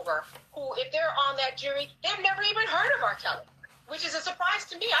 and over, who, if they're on that jury, they've never even heard of R. Kelly, which is a surprise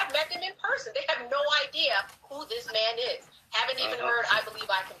to me. I've met them in person. They have no idea who this man is. Haven't even heard I Believe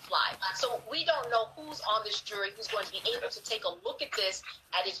I Can Fly. So we don't know who's on this jury, who's going to be able to take a look at this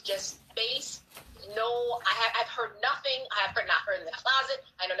at its just base. No, I've heard nothing. I have not heard in the closet.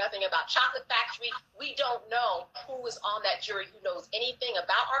 I know nothing about Chocolate Factory. We don't know who is on that jury who knows anything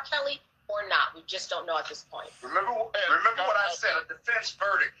about R. Kelly or not. We just don't know at this point. Remember what I said, a defense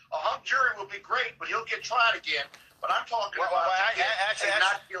verdict. A hung jury will be great, but he'll get tried again. But I'm talking about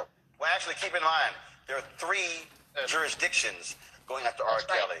actually, keep in mind, there are 3 jurisdictions going after R.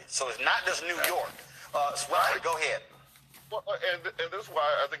 Kelly. So it's not just New York. Go ahead. Well, and this is why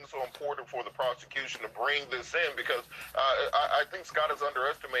I think it's so important for the prosecution to bring this in, because I think Scott is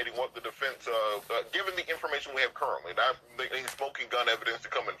underestimating what the defense, given the information we have currently, not any smoking gun evidence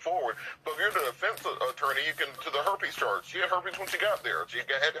to coming forward, but if you're the defense attorney, you can, to the herpes charge. She had herpes when she got there. She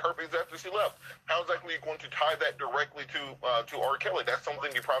had herpes after she left. How exactly are you going to tie that directly to R. Kelly? That's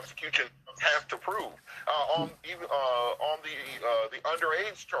something the prosecution has to prove. On the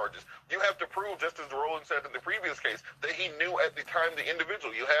underage charges, you have to prove, just as Roland said in the previous case, that he knew at the time the individual.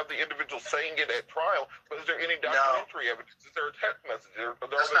 You have the individual saying it at trial, but is there any documentary evidence? Is there a text message?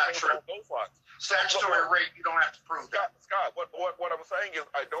 That's not true. Statutory rape, you don't have to prove that. Scott, what I'm saying is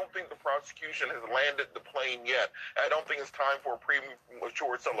I don't think the prosecution has landed the plane yet. I don't think it's time for a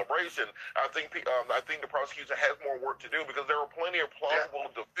premature celebration. I think the prosecution has more work to do, because there are plenty of plausible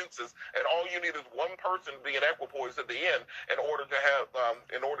defenses, and all you need is one person being equipoise at the end in order to have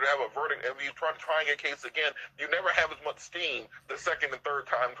a verdict. And if you try a case again, you never have as much steam the second and third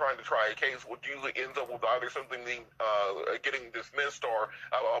time trying to try a case, which usually ends up with either something being getting dismissed or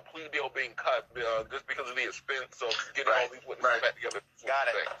a plea deal being cut just because of the expense of getting all these witnesses back together.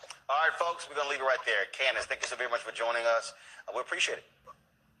 Got it. All right, folks, we're going to leave it right there. Candace, thank you so very much for joining us. We appreciate it.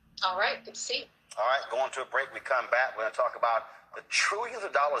 All right, good to see you. All right, going to a break. We come back. We're going to talk about the trillions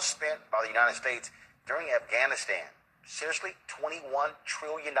of dollars spent by the United States during Afghanistan. Seriously, $21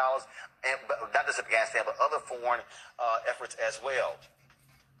 trillion, and not just Afghanistan, but other foreign efforts as well.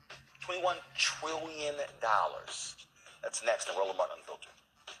 $21 trillion. That's next on Roland Martin Unfiltered.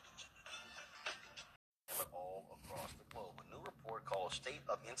 All across the globe, a new report called State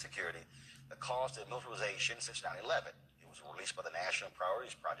of Insecurity, the cost of militarization since 9/11. It was released by the National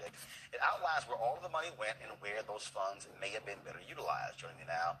Priorities Project. It outlines where all of the money went and where those funds may have been better utilized. Joining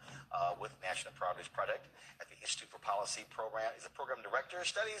me now with National Priorities Project at the Institute for Policy Program is the Program Director of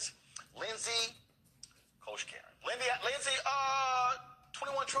Studies, Lindsay Koshkaran. Lindsay,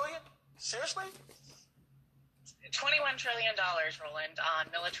 $21 trillion? Seriously? $21 trillion, Roland, on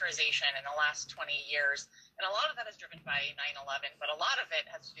militarization in the last 20 years. And a lot of that is driven by 9/11, but a lot of it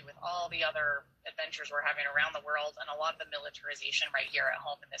has to do with all the other adventures we're having around the world and a lot of the militarization right here at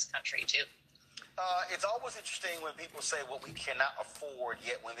home in this country, too. It's always interesting when people say what we cannot afford,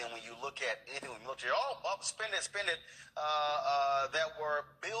 yet when you look at anything with military, spend it. There were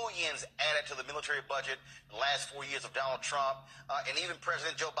billions added to the military budget in the last 4 years of Donald Trump, and even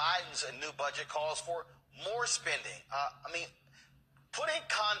President Joe Biden's new budget calls for more spending. Put in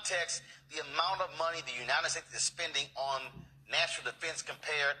context the amount of money the United States is spending on national defense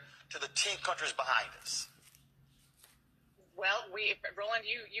compared to the 10 countries behind us. Well, Roland,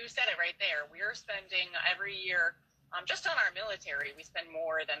 you said it right there. We're spending every year, just on our military, we spend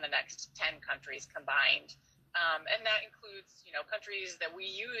more than the next 10 countries combined. And that includes, countries that we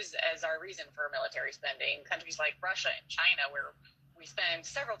use as our reason for military spending, countries like Russia and China, where we spend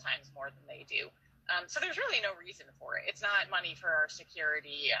several times more than they do. So there's really no reason for it. It's not money for our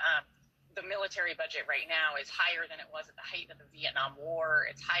security. The military budget right now is higher than it was at the height of the Vietnam War.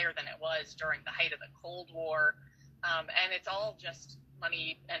 It's higher than it was during the height of the Cold War. And it's all just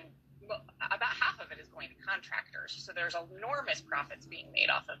money and about half of it is going to contractors. So there's enormous profits being made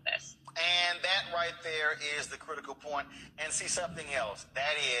off of this. And that right there is the critical point. And see something else.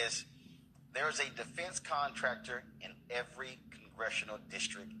 That is, there's a defense contractor in every congressional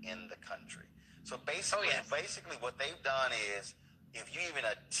district in the country. So basically what they've done is, if you even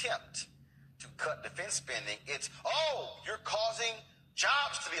attempt to cut defense spending, it's, you're causing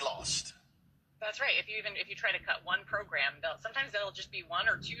jobs to be lost. That's right. If you try to cut one program, sometimes there'll just be one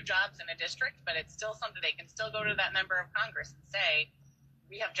or two jobs in a district, but it's still something they can still go to that member of Congress and say,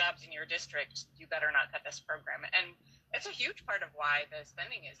 we have jobs in your district, you better not cut this program. And it's a huge part of why the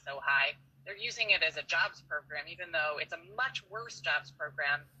spending is so high. They're using it as a jobs program, even though it's a much worse jobs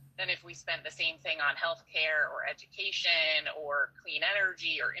program than if we spent the same thing on healthcare or education or clean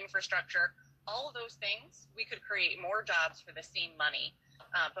energy or infrastructure. All of those things, we could create more jobs for the same money.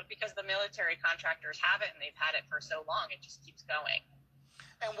 But because the military contractors have it and they've had it for so long, it just keeps going.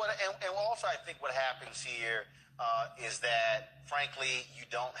 And also I think what happens here is that, frankly, you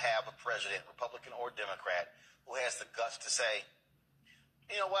don't have a president, Republican or Democrat, who has the guts to say,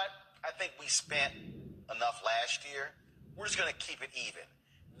 you know what, I think we spent enough last year. We're just going to keep it even.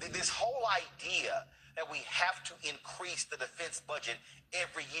 This whole idea that we have to increase the defense budget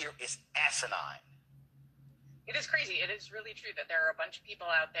every year is asinine. It is crazy. It is really true that there are a bunch of people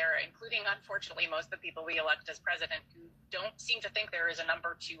out there, including, unfortunately, most of the people we elect as president, who don't seem to think there is a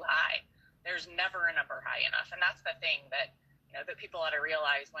number too high. There's never a number high enough. And that's the thing that, that people ought to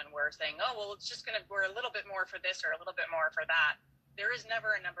realize when we're saying, we're a little bit more for this or a little bit more for that. There is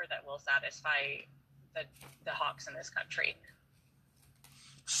never a number that will satisfy the hawks in this country.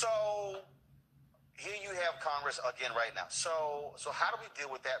 So here you have Congress again right now. So how do we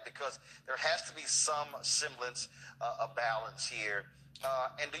deal with that? Because there has to be some semblance of balance here.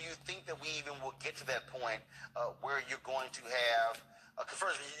 And do you think that we even will get to that point where you're going to have,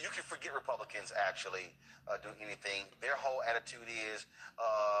 first, you can forget Republicans actually doing anything. Their whole attitude is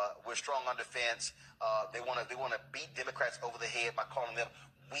we're strong on defense. They want to beat Democrats over the head by calling them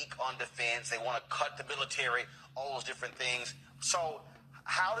weak on defense. They want to cut the military, all those different things. So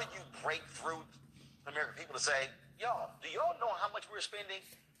how do you break through the American people to say, do y'all know how much we're spending?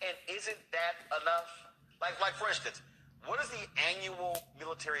 And isn't that enough? Like for instance, what is the annual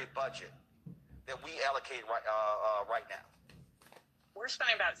military budget that we allocate right now? We're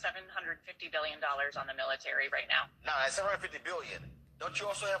spending about $750 billion on the military right now. Now, that's $750 billion. Don't you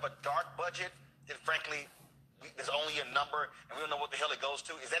also have a dark budget that, frankly, there's only a number and we don't know what the hell it goes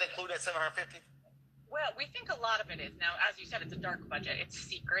to? Is that included at $750? Well, we think a lot of it is. Now, as you said, it's a dark budget. It's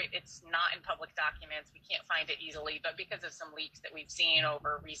secret. It's not in public documents. We can't find it easily. But because of some leaks that we've seen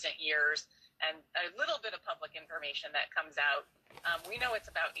over recent years and a little bit of public information that comes out, we know it's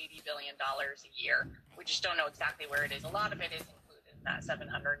about $80 billion a year. We just don't know exactly where it is. A lot of it is included in that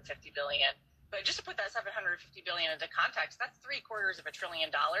 $750 billion. But just to put that $750 billion into context, that's $750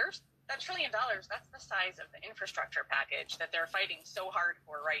 billion. That $1 trillion, that's the size of the infrastructure package that they're fighting so hard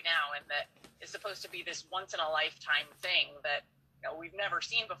for right now, and that is supposed to be this once-in-a-lifetime thing that we've never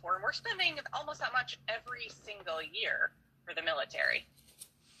seen before. And we're spending almost that much every single year for the military.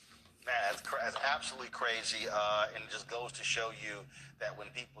 Man, that's absolutely crazy, and it just goes to show you that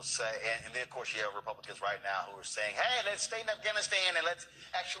when people say, and then of course you have Republicans right now who are saying, hey, let's stay in Afghanistan and let's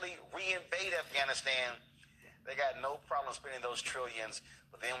actually re-invade Afghanistan. They got no problem spending those trillions,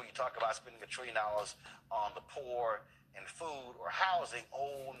 but then when you talk about spending $1 trillion on the poor and food or housing,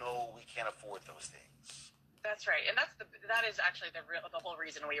 oh no, we can't afford those things. That's right, and that is actually the whole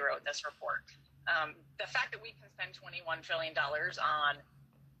reason we wrote this report. The fact that we can spend $21 trillion on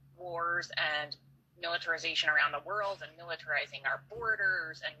wars and militarization around the world and militarizing our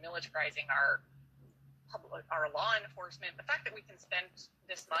borders and militarizing our law enforcement, the fact that we can spend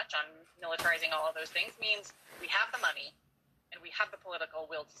this much on militarizing all of those things means we have the money and we have the political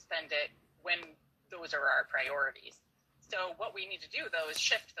will to spend it when those are our priorities. So what we need to do, though, is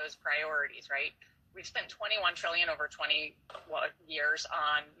shift those priorities, right? We've spent $21 trillion over 20 years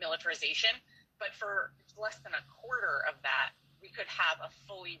on militarization, but for less than a quarter of that, we could have a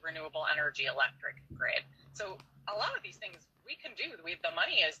fully renewable energy electric grid. So a lot of these things we can do. The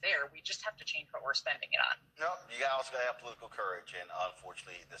money is there. We just have to change what we're spending it on. No, you also got to have political courage, and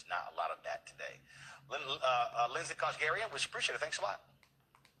unfortunately, there's not a lot of that today. Lindsay Kosgarian, we appreciate it. Thanks a lot.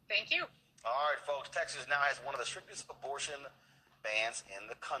 Thank you. All right, folks. Texas now has one of the strictest abortion bans in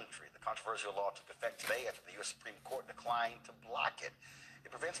the country. The controversial law took effect today after the U.S. Supreme Court declined to block it.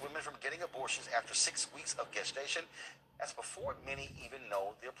 It prevents women from getting abortions after 6 weeks of gestation. That's before many even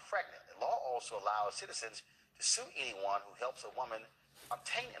know they're pregnant. The law also allows citizens to sue anyone who helps a woman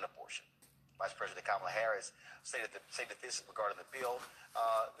obtain an abortion. Vice President Kamala Harris stated this regarding the bill.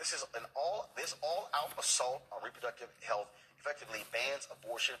 This all-out assault on reproductive health effectively bans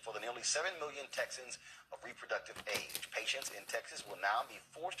abortion for the nearly 7 million Texans of reproductive age. Patients in Texas will now be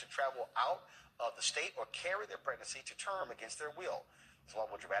forced to travel out of the state or carry their pregnancy to term against their will. This law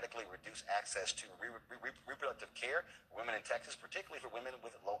will dramatically reduce access to reproductive care for women in Texas, particularly for women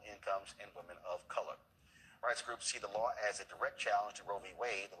with low incomes and women of color. Rights groups see the law as a direct challenge to Roe v.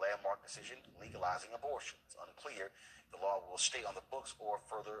 Wade, the landmark decision legalizing abortion. It's unclear if the law will stay on the books or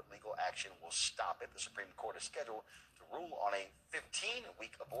further legal action will stop it. The Supreme Court is scheduled to rule on a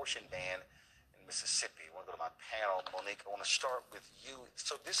 15-week abortion ban in Mississippi. I want to go to my panel. Monique, I want to start with you.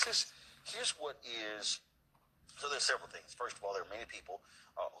 So here's what is, so there's several things. First of all, there are many people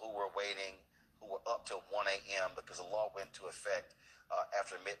who were waiting, who were up till 1 a.m. because the law went into effect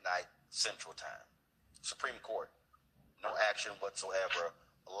after midnight Central Time. Supreme Court, no action whatsoever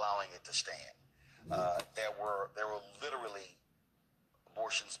allowing it to stand. There were literally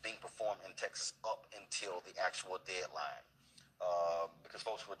abortions being performed in Texas up until the actual deadline because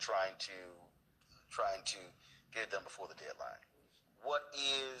folks were trying to get it done before the deadline. What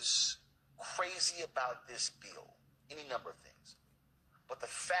is crazy about this bill? Any number of things. But the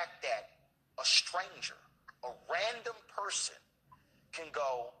fact that a stranger, a random person can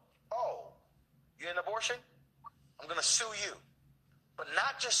go, oh, you're an abortion? I'm going to sue you. But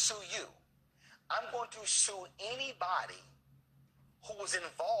not just sue you. I'm going to sue anybody who was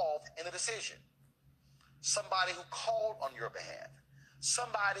involved in the decision. Somebody who called on your behalf.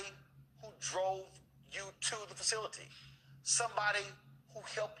 Somebody who drove you to the facility. Somebody who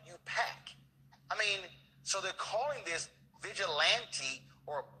helped you pack. I mean, so they're calling this vigilante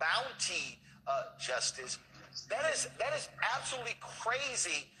or bounty justice. That is absolutely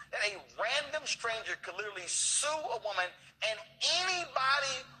crazy that a random stranger could literally sue a woman and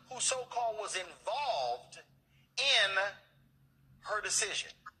anybody who so-called was involved in her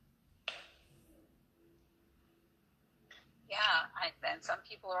decision. Yeah, and some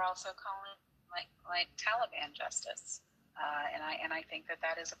people are also calling like Taliban justice, and I think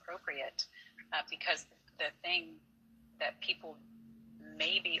that is appropriate because the thing that people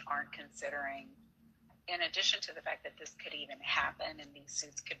maybe aren't considering, in addition to the fact that this could even happen and these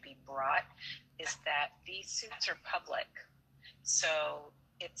suits could be brought, is that these suits are public. So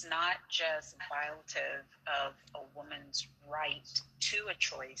it's not just violative of a woman's right to a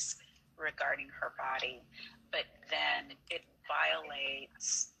choice regarding her body, but then it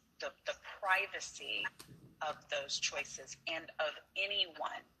violates the privacy of those choices and of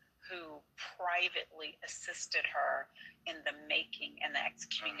anyone who privately assisted her in the making and the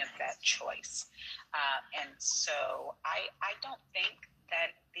executing of that choice. And so I don't think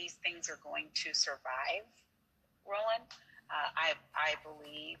that these things are going to survive, Roland. I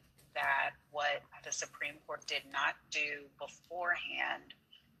believe that what the Supreme Court did not do beforehand,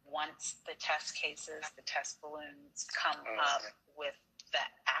 once the test cases, the test balloons come up with the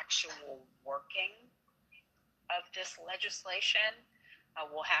actual working of this legislation,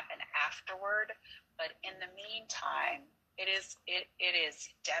 will happen afterward. But in the meantime, it is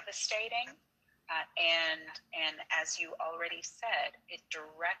devastating, and as you already said, it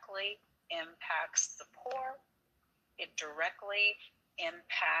directly impacts the poor. It directly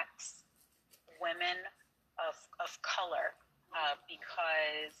impacts women of color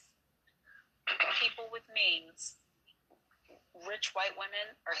because people with means, rich white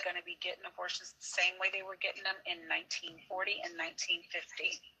women, are going to be getting abortions the same way they were getting them in 1940 and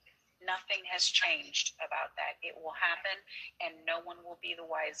 1950. Nothing has changed about that. It will happen, and no one will be the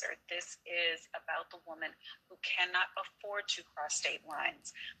wiser. This is about the woman who cannot afford to cross state lines.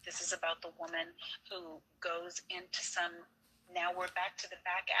 This is about the woman who goes into some, now we're back to the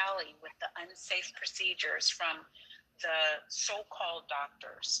back alley with the unsafe procedures from the so-called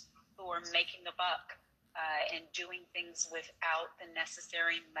doctors who are making a buck and doing things without the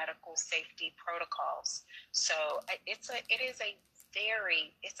necessary medical safety protocols. So it's a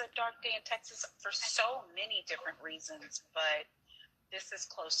dark day in Texas for so many different reasons, but this is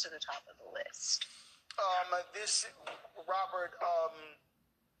close to the top of the list. Robert,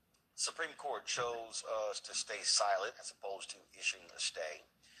 Supreme Court chose to stay silent as opposed to issuing a stay.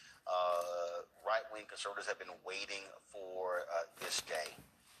 Right-wing conservatives have been waiting for this day.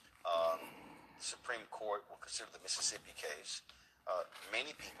 Supreme Court will consider the Mississippi case.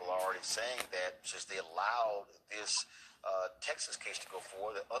 Many people are already saying that since they allowed this Texas case to go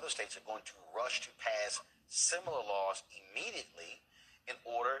forward, that other states are going to rush to pass similar laws immediately in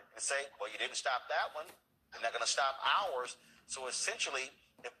order to say, well, you didn't stop that one, you're not going to stop ours. So essentially,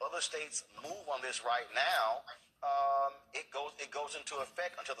 if other states move on this right now, it goes into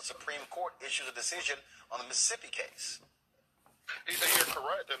effect until the Supreme Court issues a decision on the Mississippi case. You're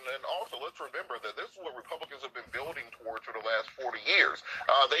correct, and also let's remember that this is what Republicans have been building towards for the last 40 years.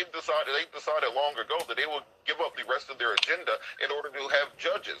 They've decided long ago that they would give up the rest of their agenda in order to have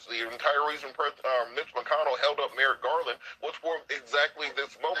judges. The entire reason Mitch McConnell held up Merrick Garland was for exactly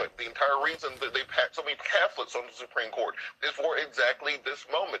this moment. The entire reason that they packed so many Catholics on the Supreme Court is for exactly this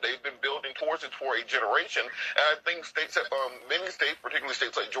moment. They've been building towards it for a generation, and I think many states, particularly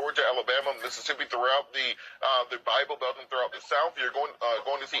states like Georgia, Alabama, Mississippi, throughout the Bible Belt and throughout the South, you're going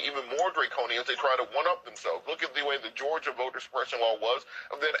to see even more draconians. They try to one-up themselves. Look at the way the Georgia voter suppression law was.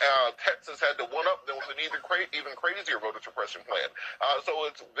 Then Texas had to one-up them with an even crazier voter suppression plan. So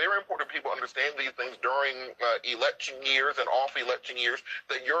it's very important people understand these things during election years and off-election years,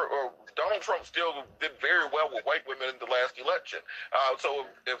 that Donald Trump still did very well with white women in the last election. So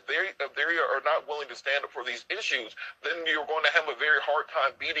if they are not willing to stand up for these issues, then you're going to have a very hard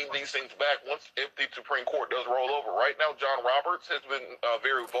time beating these things back if the Supreme Court does roll over. Right now, John Roberts has been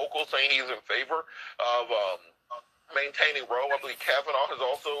very vocal, saying he's in favor of maintaining Roe. I believe Kavanaugh has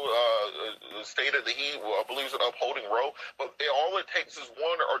also stated that he believes in upholding Roe. But all it takes is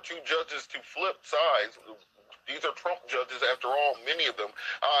one or two judges to flip sides. These are Trump judges, after all, many of them,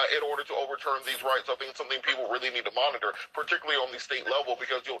 in order to overturn these rights. I think it's something people really need to monitor, particularly on the state level,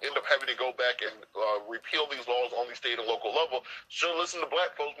 because you'll end up having to go back and repeal these laws on the state and local level. Should listen to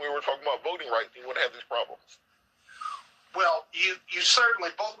black folks when we were talking about voting rights, you wouldn't have these problems. Well, you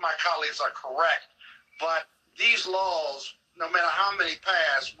certainly, both my colleagues are correct, but these laws, no matter how many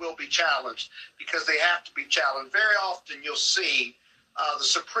pass, will be challenged because they have to be challenged. Very often you'll see the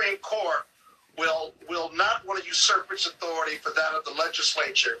Supreme Court will not want to usurp its authority for that of the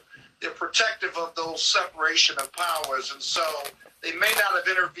legislature. They're protective of those separation of powers, and so they may not have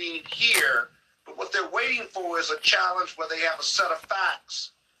intervened here, but what they're waiting for is a challenge where they have a set of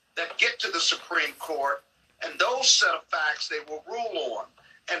facts that get to the Supreme Court, and those set of facts they will rule on.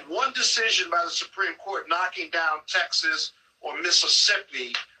 And one decision by the Supreme Court knocking down Texas or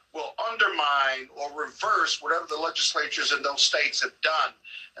Mississippi will undermine or reverse whatever the legislatures in those states have done.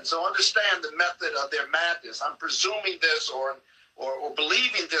 And so understand the method of their madness. I'm presuming this or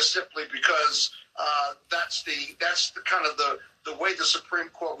believing this simply because that's the kind of the way the Supreme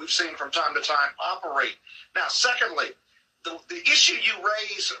Court we've seen from time to time operate. Now, secondly, the issue you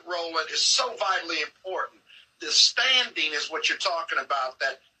raise, Roland, is so vitally important. The standing is what you're talking about,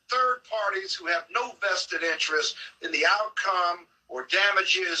 that third parties who have no vested interest in the outcome or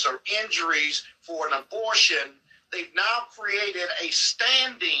damages or injuries for an abortion, they've now created a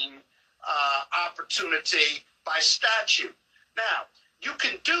standing opportunity by statute. Now, you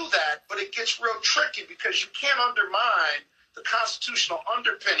can do that, but it gets real tricky because you can't undermine the constitutional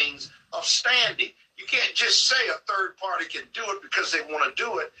underpinnings of standing. You can't just say a third party can do it because they want to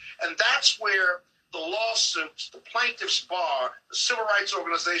do it. And that's where the lawsuits, the plaintiffs' bar, the civil rights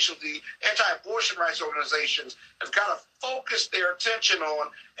organizations, the anti-abortion rights organizations have got to focus their attention on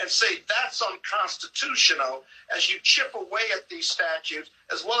and say that's unconstitutional as you chip away at these statutes,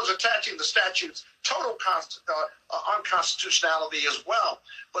 as well as attaching the statutes total unconstitutionality as well.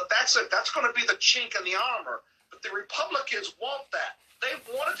 But that's going to be the chink in the armor. But the Republicans want that. They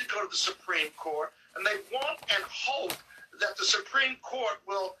wanted to go to the Supreme Court, and they want and hope that the Supreme Court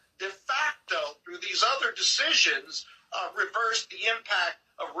will de facto, through these other decisions, reverse the impact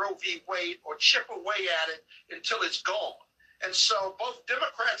of Roe v. Wade or chip away at it until it's gone. And so both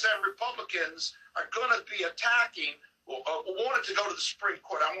Democrats and Republicans are going to be attacking, or wanted to go to the Supreme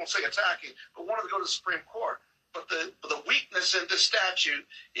Court. I won't say attacking, but wanted to go to the Supreme Court. But the weakness in this statute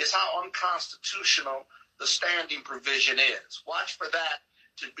is how unconstitutional the standing provision is. Watch for that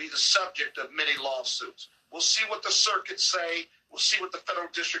to be the subject of many lawsuits. We'll see what the circuits say. We'll see what the federal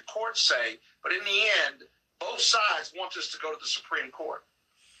district courts say. But in the end, both sides want us to go to the Supreme Court.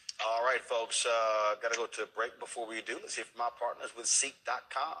 All right, folks, got to go to a break. Before we do, let's hear from our partners with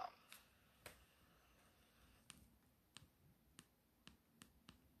Seek.com.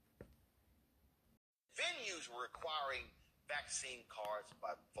 Venues were requiring vaccine cards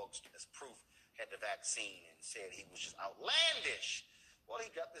by folks as proof had the vaccine and said he was just outlandish. Well, he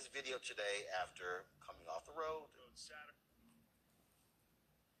got this video today after coming off the road.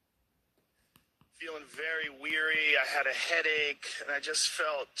 Feeling very weary. I had a headache, and I just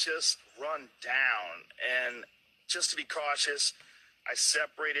felt run down. And just to be cautious, I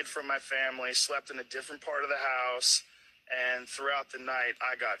separated from my family, slept in a different part of the house, and throughout the night,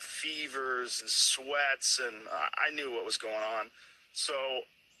 I got fevers and sweats, and I knew what was going on. So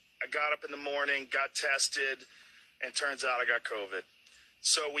I got up in the morning, got tested, and turns out I got COVID.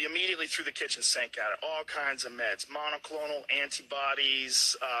 So we immediately threw the kitchen sink at it. All kinds of meds, monoclonal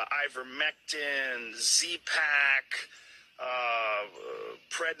antibodies, ivermectin, Z-Pak,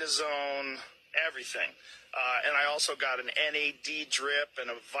 prednisone, everything. And I also got an NAD drip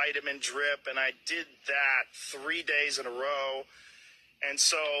and a vitamin drip, and I did that 3 days in a row. And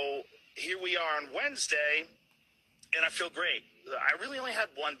so here we are on Wednesday, and I feel great. I really only had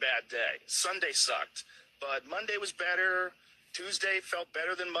one bad day. Sunday sucked, but Monday was better. Tuesday felt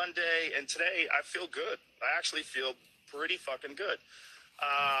better than Monday, and today I feel good. I actually feel pretty fucking good.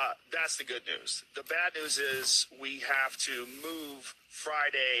 That's the good news. The bad news is we have to move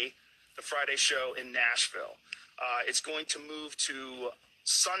the Friday show in Nashville. It's going to move to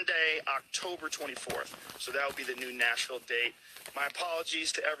Sunday, October 24th. So that will be the new Nashville date. My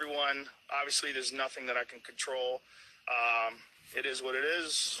apologies to everyone. Obviously, there's nothing that I can control. It is what it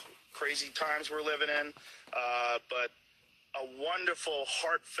is. Crazy times we're living in. But a wonderful,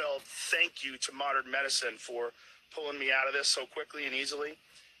 heartfelt thank you to Modern Medicine for pulling me out of this so quickly and easily.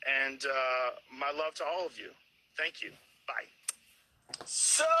 And my love to all of you. Thank you. Bye.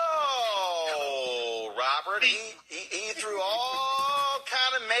 So, Robert, he threw all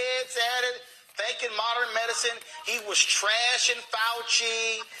kind of meds at it, thanking Modern Medicine. He was trashing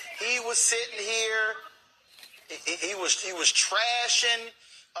Fauci. He was sitting here. He was trashing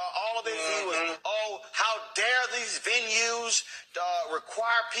all of this. He was, how dare these venues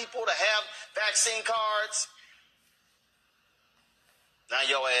require people to have vaccine cards? Now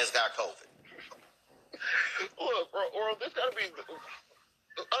your ass got COVID. Look, or there's got to be,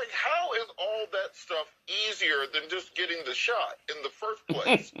 like, how is all that stuff easier than just getting the shot in the first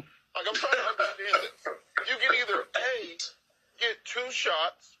place? Like, I'm trying to understand this. You can either A, get 2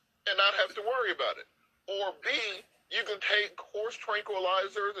 shots and not have to worry about it, or B, you can take horse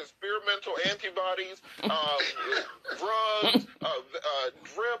tranquilizers, experimental antibodies, drugs,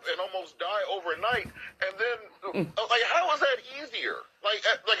 drip, and almost die overnight. And then, like, how is that easier? Like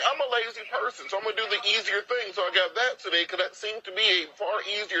I'm a lazy person, so I'm going to do the easier thing. So I got that today because that seemed to be a far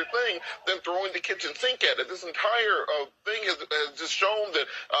easier thing than throwing the kitchen sink at it. This entire thing has just shown that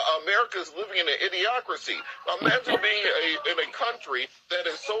America is living in an idiocracy. Imagine being in a country that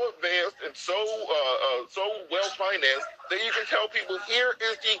is so advanced and so well-financed that you can tell people, here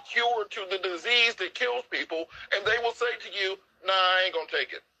is the cure to the disease that kills people, and they will say to you, nah, I ain't going to take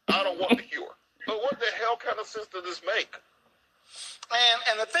it. I don't want the cure. But what the hell kind of sense does this make?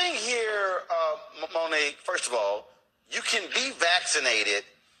 And the thing here, Monique, first of all, you can be vaccinated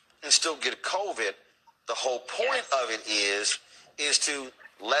and still get COVID. The whole point of it is to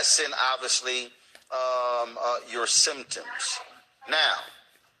lessen, obviously, your symptoms. Now,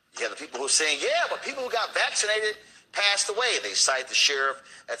 you have the people who are saying, yeah, but people who got vaccinated passed away. They cite the sheriff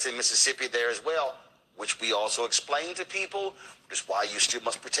that's in Mississippi there as well, which we also explain to people. That's why you still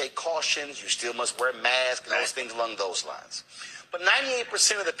must take cautions. You still must wear masks and those things along those lines. But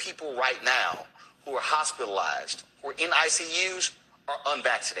 98% of the people right now who are hospitalized or in ICUs are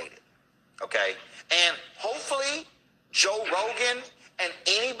unvaccinated, okay? And hopefully Joe Rogan and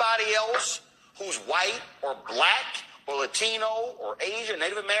anybody else who's white or black or Latino or Asian,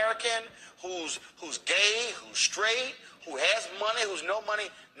 Native American, who's gay, who's straight, who has money, who's no money,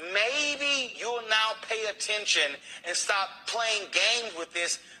 maybe you'll now pay attention and stop playing games with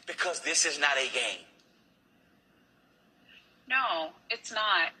this, because this is not a game. No, it's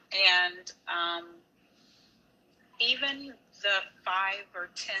not. And even the 5 or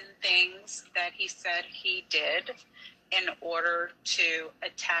 10 things that he said he did in order to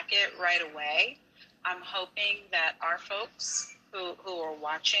attack it right away, I'm hoping that our folks who are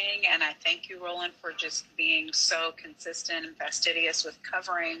watching, and I thank you, Roland, for just being so consistent and fastidious with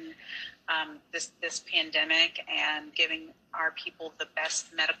covering this pandemic and giving our people the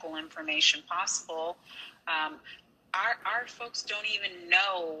best medical information possible. Our folks don't even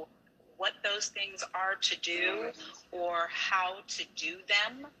know what those things are to do or how to do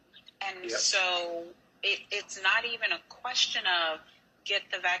them. And so it's not even a question of get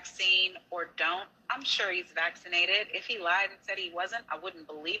the vaccine or don't. I'm sure he's vaccinated. If he lied and said he wasn't, I wouldn't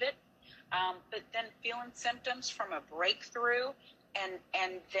believe it. But then feeling symptoms from a breakthrough and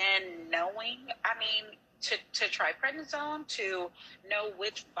then knowing, I mean, to try prednisone, to know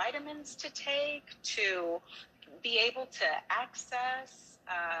which vitamins to take, to be able to access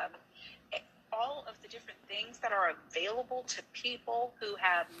all of the different things that are available to people who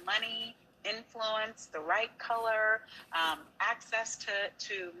have money, influence, the right color, access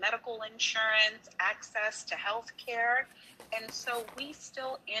to medical insurance, access to health care. And so we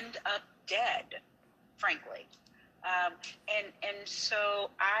still end up dead, frankly. And so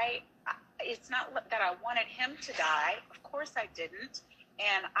it's not that I wanted him to die. Of course I didn't.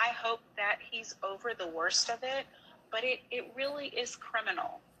 And I hope that he's over the worst of it. But it really is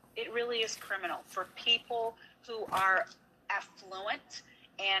criminal. It really is criminal for people who are affluent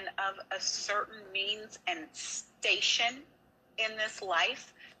and of a certain means and station in this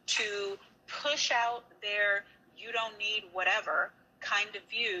life to push out their "you don't need whatever" kind of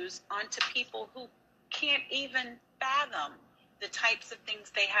views onto people who can't even fathom the types of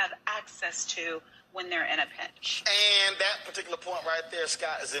things they have access to when they're in a pinch. And that particular point right there,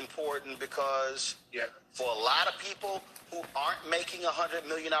 Scott, is important because for a lot of people who aren't making $100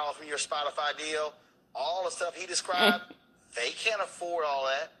 million from your Spotify deal, all the stuff he described, they can't afford all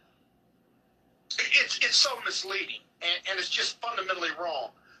that. It's so misleading, and it's just fundamentally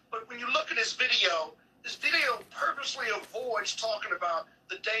wrong. But when you look at this video purposely avoids talking about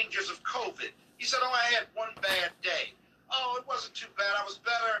the dangers of COVID. He said, I had one bad day. Oh, it wasn't too bad. I was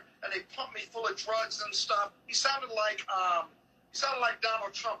better, and they pumped me full of drugs and stuff. He sounded like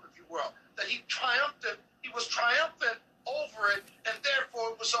Donald Trump, if you will. That he was triumphant over it, and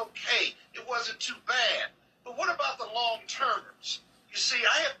therefore it was okay. It wasn't too bad. But what about the long-termers? You see,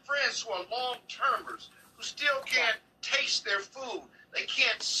 I have friends who are long-termers who still can't taste their food. They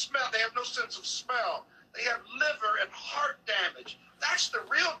can't smell. They have no sense of smell. They have liver and heart damage. That's the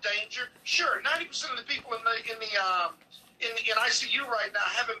real danger. Sure, 90% of the people in ICU right now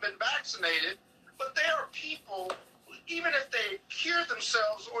haven't been vaccinated, but there are people, even if they cure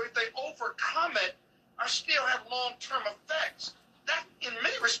themselves or if they overcome it, are still have long-term effects. That, in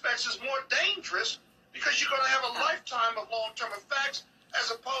many respects, is more dangerous because you're going to have a lifetime of long-term effects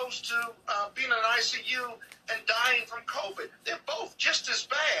as opposed to being in an ICU and dying from COVID. They're both just as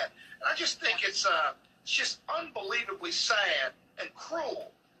bad. And I just think it's just unbelievably sad and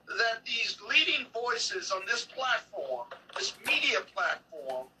cruel that these leading voices on this platform, this media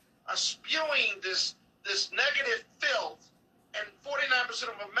platform, are spewing this negative filth, and 49%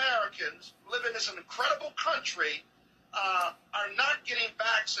 of Americans live in this incredible country are not getting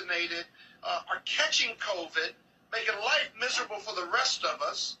vaccinated, are catching COVID, making life miserable for the rest of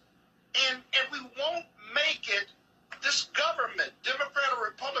us, and we won't make it, this government, Democrat or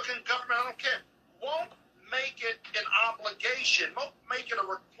Republican government, I don't care, won't make it an obligation, won't make it a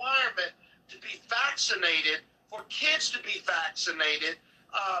requirement to be vaccinated, for kids to be vaccinated,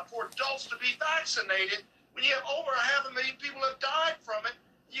 for adults to be vaccinated. When you have over 500,000 people have died from it,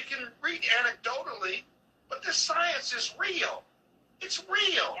 you can read anecdotally, but the science is real. It's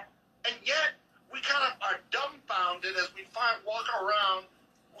real. And yet, we kind of are dumbfounded as we walk around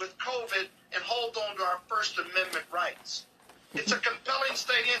with COVID and hold on to our First Amendment rights. It's a compelling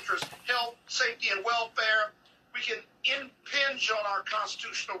state interest, health, safety, and welfare. We can impinge on our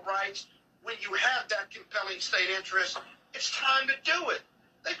constitutional rights when you have that compelling state interest. It's time to do it.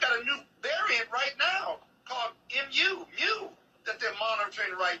 They've got a new variant right now called Mu, that they're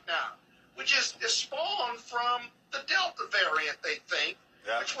monitoring right now, which is spawned from the Delta variant, they think,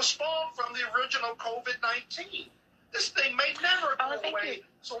 which was spawned from the original COVID-19. This thing may never go away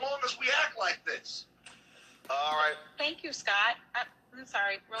so long as we act like this. All right. Thank you, Scott. I'm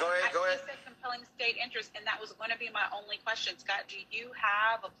sorry. Go ahead. I said compelling state interest, and that was going to be my only question. Scott, do you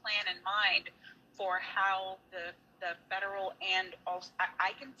have a plan in mind for how the federal and also,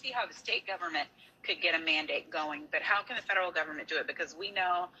 I can see how the state government could get a mandate going, but how can the federal government do it? Because we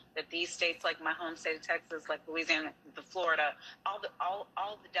know that these states, like my home state of Texas, like Louisiana, Florida, all the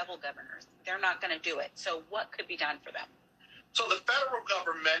devil governors, they're not going to do it. So what could be done for them? So the federal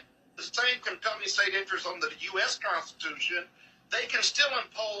government, the same compelling state interest under the U.S. Constitution, they can still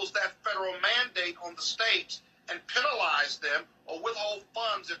impose that federal mandate on the states and penalize them or withhold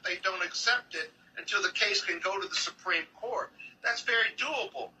funds if they don't accept it until the case can go to the Supreme Court. That's very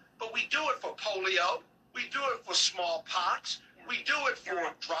doable. But we do it for polio. We do it for smallpox. We do it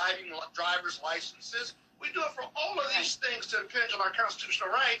for driver's licenses. We do it for all of these things to impinge on our constitutional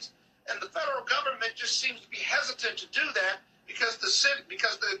rights. And the federal government just seems to be hesitant to do that because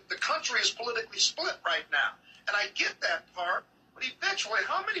the country is politically split right now. And I get that part. But eventually,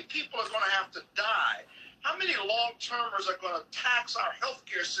 how many people are going to have to die? How many long-termers are going to tax our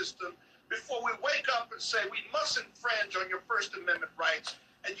healthcare system before we wake up and say we must infringe on your First Amendment rights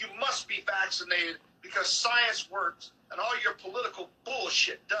and you must be vaccinated because science works and all your political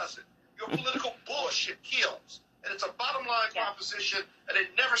bullshit doesn't? Your political bullshit kills. And it's a bottom line proposition, and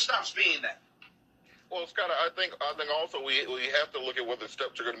it never stops being that. Well, Scott, I think also we have to look at what the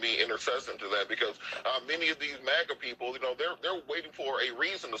steps are going to be intercessant to that, because many of these MAGA people, they're waiting for a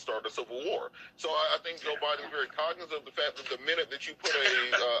reason to start a civil war. So I think Joe Biden's very cognizant of the fact that the minute that you put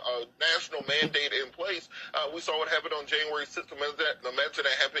a national mandate in place, we saw what happened on January 6th. Imagine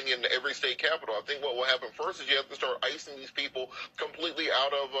that happening in every state capital. I think what will happen first is you have to start icing these people completely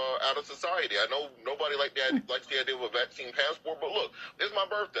out of society. I know nobody likes the idea of a vaccine passport, but look, it's my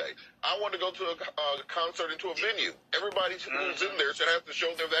birthday. I want to go to a concert into a venue. Everybody who's in there should have to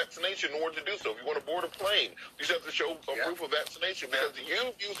show their vaccination in order to do so. If you want to board a plane, you should have to show a proof of vaccination, because you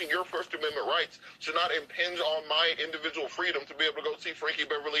using your First Amendment rights should not impinge on my individual freedom to be able to go see Frankie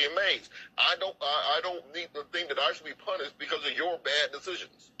Beverly and Maze. I don't need to think that I should be punished because of your bad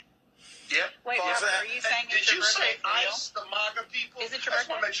decisions. Yeah. Wait, Robert, are you saying did it's you your say birthday? ice the MAGA people? Is it your I just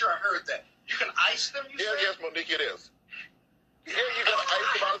want to make sure I heard that. You can ice them, you said? Yes, Monique, it is. Yeah, you got to ice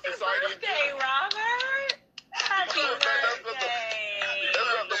them out of society. Birthday, Robert. Happy birthday.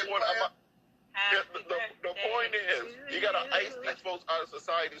 That's not the point. The point is, you got to ice these folks out of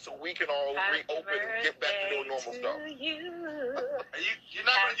society so we can all reopen and get back to doing normal stuff. You're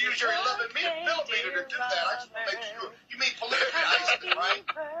not going to use your 11 millimeter to do that. I just want to make sure. You mean politically ice them, right?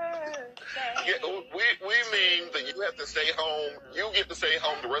 Yeah, we mean that you have to stay home. You get to stay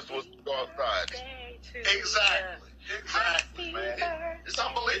home. The rest of us go outside. Exactly, man. It's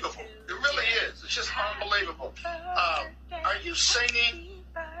unbelievable. It really is. It's just unbelievable. Are you singing?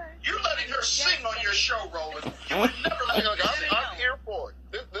 You're letting her sing on your show, Roland. You would never let her sing. I'm here for it.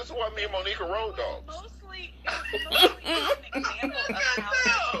 This is why me and Monique are road dogs. Mostly an example of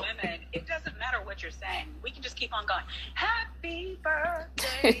how women, it doesn't matter what you're saying. We can just keep on going. Happy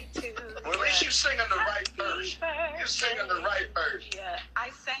birthday to you. Well, at least you're singing the right version. You're singing the right version. Yeah,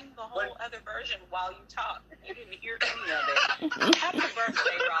 I sang the whole other version while you talked. You didn't hear any of it. Happy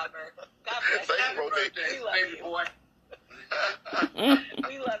birthday, Robert. God bless you. Happy birthday, We love baby you. boy.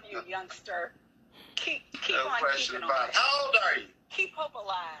 We love you, youngster. Keep No on question keeping about on. it. How old are you? Keep hope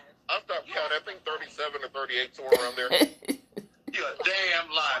alive. I stopped counting. I think 37 or 38, somewhere around there. You're a damn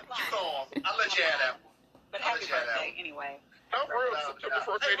liar. Keep on. I'll let you have that one. But I'll happy let you have that birthday one. anyway. I'm real. September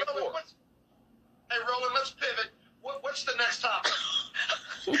 1st, Hey, 84. Roland, let's pivot. What's the next topic?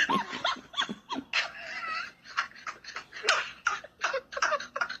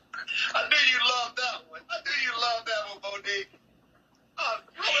 I knew you loved that one. Monique.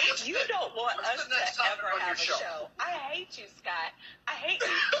 Roland, You don't want what's us the next to topic ever on your have a show. I hate you, Scott. I hate you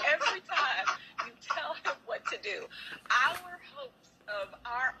every time you tell him what to do. Our hopes of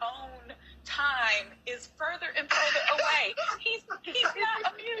our own time is further and further away. He's not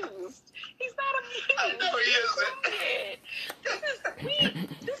amused. He's not amused. I know he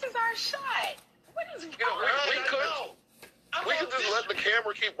isn't. This is our shot. What is We could just let the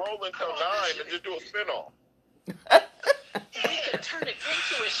camera keep rolling till 9 and just do a spin-off. We could turn it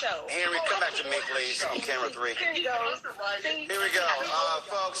into a show. Henry, come back to me, please, on camera 3. Here you go. Here we go.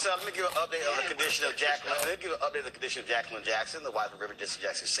 Folks, let me give an update on the condition of Jacqueline. Let me give an update on the condition of Jacqueline Jackson, the wife of Reverend Jesse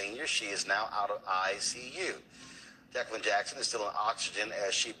Jackson Sr. She is now out of ICU. Jacqueline Jackson is still on oxygen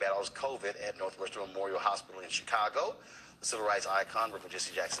as she battles COVID at Northwestern Memorial Hospital in Chicago. The civil rights icon, Reverend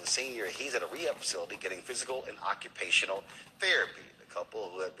Jesse Jackson Sr., he's at a rehab facility getting physical and occupational therapy. The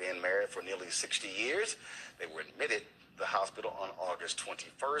couple, who had been married for nearly 60 years, they were admitted to the hospital on August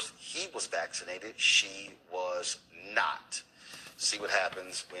 21st. He was vaccinated. She was not. See what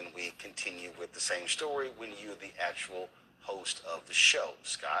happens when we continue with the same story when you're the actual host of the show,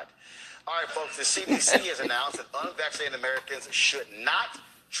 Scott. All right, folks, the CDC has announced that unvaccinated Americans should not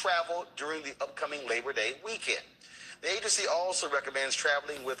travel during the upcoming Labor Day weekend. The agency also recommends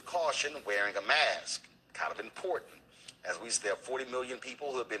traveling with caution, wearing a mask. Kind of important. As there are 40 million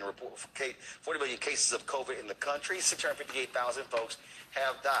people who have been reported, 40 million cases of COVID in the country. 658,000 folks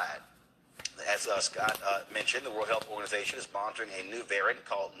have died. As Scott mentioned, the World Health Organization is monitoring a new variant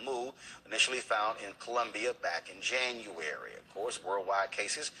called Mu, initially found in Colombia back in January. Of course, worldwide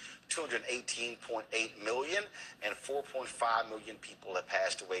cases, 218.8 million, and 4.5 million people have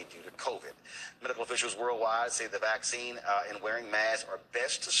passed away due to COVID. Medical officials worldwide say the vaccine and wearing masks are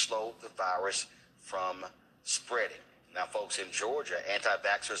best to slow the virus from spreading. Now, folks, in Georgia,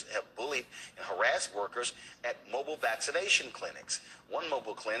 anti-vaxxers have bullied and harassed workers at mobile vaccination clinics. One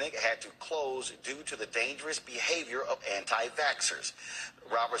mobile clinic had to close due to the dangerous behavior of anti-vaxxers.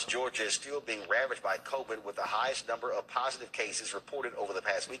 Roberts, Georgia is still being ravaged by COVID, with the highest number of positive cases reported over the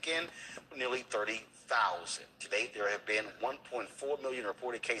past weekend, nearly 30,000. To date, there have been 1.4 million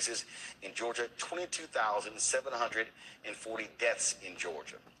reported cases in Georgia, 22,740 deaths in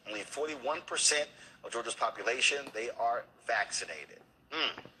Georgia. Only 41% of Georgia's population, they are vaccinated.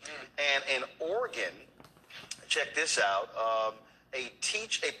 And in Oregon, check this out,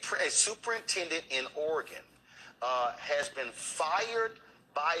 a superintendent in Oregon has been fired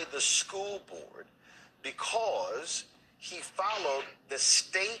by the school board because he followed the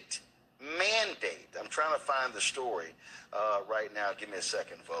state mandate. I'm trying to find the story right now. Give me a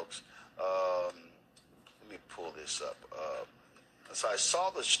second, folks. Let me pull this up. So I saw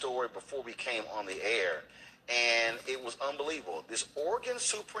the story before we came on the air, and it was unbelievable. This Oregon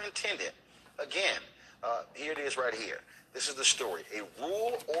superintendent, again, here it is right here. This is the story. A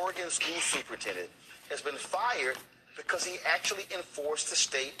rural Oregon school superintendent has been fired because he actually enforced the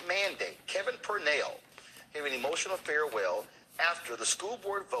state mandate. Kevin Purnell gave an emotional farewell after the school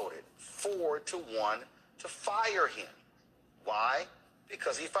board voted 4-1 to fire him. Why?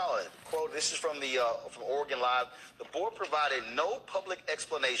 Because he followed it. Quote, this is from Oregon Live. The board provided no public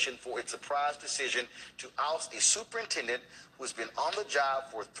explanation for its surprise decision to oust a superintendent who has been on the job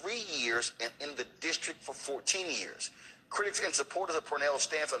for 3 years and in the district for 14 years. Critics and supporters of Purnell's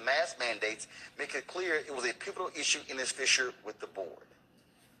stance on mask mandates make it clear it was a pivotal issue in his fissure with the board.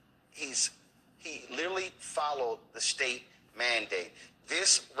 He literally followed the state mandate.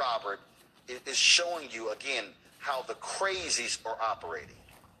 This, Robert, is showing you again how the crazies are operating.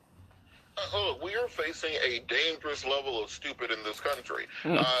 Look, we are facing a dangerous level of stupid in this country.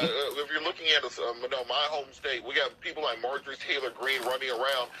 If you're looking at my home state, we got people like Marjorie Taylor Greene running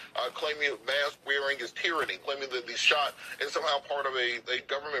around claiming mask wearing is tyranny, claiming that he's shot and somehow part of a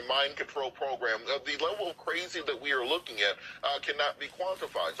government mind control program. The level of crazy that we are looking at cannot be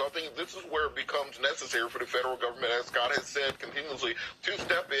quantified. So I think this is where it becomes necessary for the federal government, as Scott has said continuously, to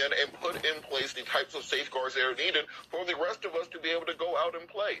step in and put in place the types of safeguards that are needed for the rest of us to be able to go out and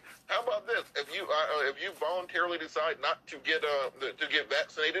play. How about this? If you voluntarily decide not to get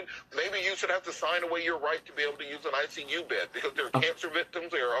vaccinated, maybe you should have to sign away your right to be able to use an ICU bed, because there are cancer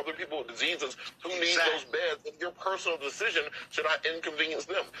victims, there are other people with diseases who need those beds, and your personal decision should not inconvenience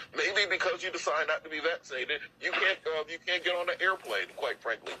them. Maybe because you decide not to be vaccinated, you can't get on an airplane, quite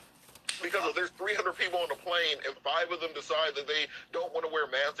frankly. Because if there's 300 people on the plane and 5 of them decide that they don't want to wear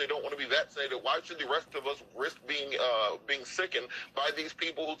masks, they don't want to be vaccinated, why should the rest of us risk being sickened by these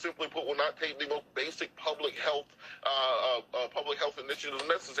people who simply will not take the most basic public health initiatives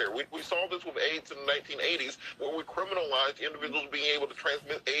necessary? We saw this with AIDS in the 1980s, where we criminalized individuals being able to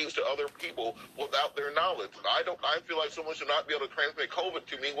transmit AIDS to other people without their knowledge. I feel like someone should not be able to transmit COVID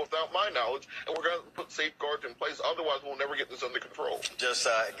to me without my knowledge, and we're going to put safeguards in place. Otherwise, we'll never get this under control. Just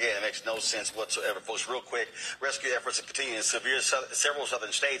again, it makes no sense whatsoever. Folks, real quick, rescue efforts are continuing in several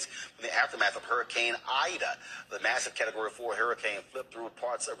southern states in the aftermath of Hurricane Ida. The massive Category 4 hurricane ripped through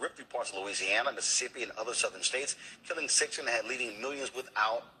parts of Louisiana, Mississippi, and other southern states, killing 6 and leaving millions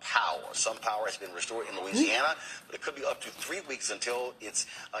without power. Some power has been restored in Louisiana, but it could be up to 3 weeks until it's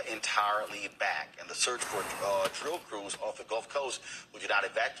entirely back. And the search for drill crews off the Gulf Coast who did not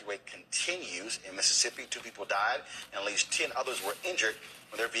evacuate continues. In Mississippi, 2 people died, and at least 10 others were injured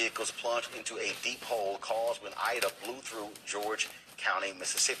when their vehicles plunged into a deep hole caused when Ida blew through George County,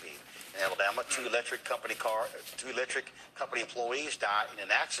 Mississippi. In Alabama, 2 electric company employees died in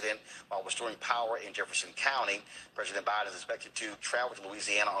an accident while restoring power in Jefferson County. President Biden is expected to travel to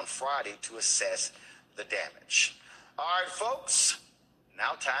Louisiana on Friday to assess the damage. All right, folks,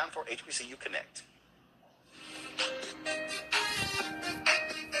 now time for HBCU Connect.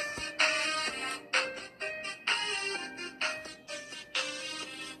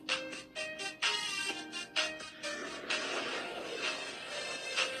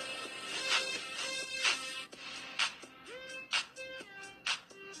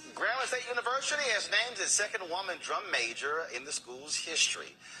 Grambling State University has named its second woman drum major in the school's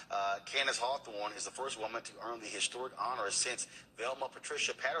history. Candace Hawthorne is the first woman to earn the historic honor since Velma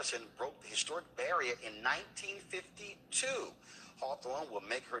Patricia Patterson broke the historic barrier in 1952. Hawthorne will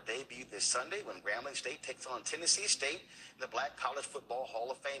make her debut this Sunday when Grambling State takes on Tennessee State in the Black College Football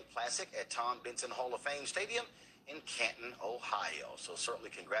Hall of Fame Classic at Tom Benson Hall of Fame Stadium in Canton, Ohio. So certainly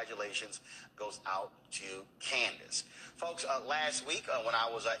congratulations goes out to Candace. Folks, last week when I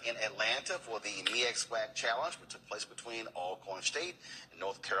was in Atlanta for the MEX SWAC Challenge, which took place between Alcorn State and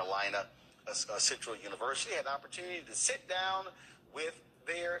North Carolina Central University, I had an opportunity to sit down with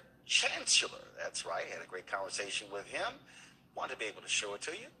their chancellor. That's right, had a great conversation with him. Wanted to be able to show it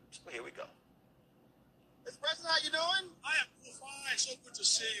to you, so here we go. Mr. President, how you doing? I am fine. So good to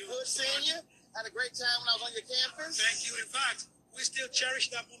see you. Good seeing you. Had a great time when I was on your campus. Thank you. In fact, we still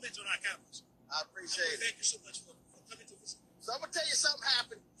cherish that moment on our campus. I appreciate it. Thank you so much for coming to visit. So I'm going to tell you something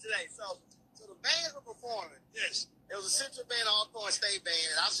happened today. So the bands were performing. Yes. It was a Central Band, Alcorn State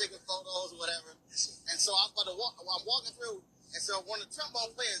Band, and I was taking photos or whatever. Yes, sir. And so I'm walking through, And so one of the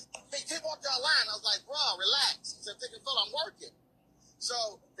trombone players, hey, take off your line. I was like, bro, relax. He said, take a fella, I'm working.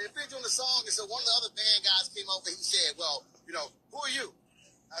 So they finished doing the song, and so one of the other band guys came over. He said, well, you know, who are you?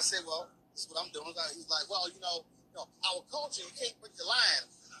 I said, well, this is what I'm doing. He's like, well, you know, our culture, you can't break the line.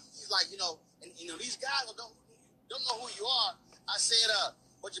 He's like, and these guys don't know who you are. I said,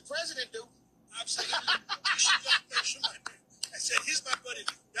 what your president do? Absolutely. You should let that show. I said, he's my buddy.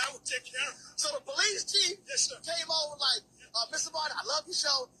 That will take care of him. So the police chief came over like, Mr. Martin, I love your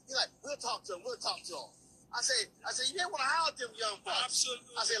show. He's like, we'll talk to him. I said, you didn't want to holler at them young bucks.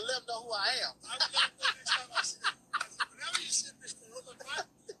 Absolutely. I said, let them know who I am. I would like to know next time I see him. I said, whenever you see Mr. Robert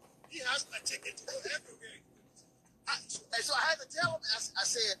Martin, he has my ticket to go everywhere. And so I had to tell him, I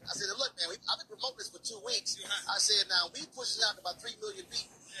said, look, man, I've been promoting this for 2 weeks. I said, now we push it out to about 3 million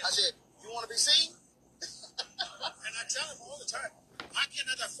people. I said, you want to be seen? And I tell him all the time, I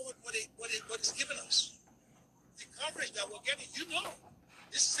cannot afford what it's given us. The coverage that we're getting,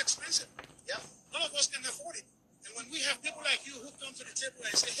 this is expensive. Yeah. None of us can afford it. And when we have people like you who come to the table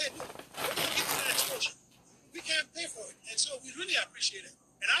and say, hey, look, we're going to give you that exposure. We can't pay for it. And so we really appreciate it.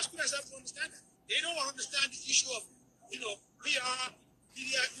 And our students have to understand that. They don't understand the issue of, PR,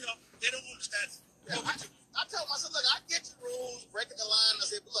 media, they don't understand it. Yeah, I told him, I said, look, I get your rules, breaking the line. I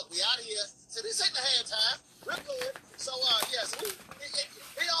said, but look, we out of here. I said, this ain't the halftime. We're good. So, so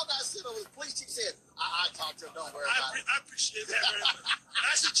they all got sent over. The police chief said, I talked to him, don't worry about it. I appreciate that very much.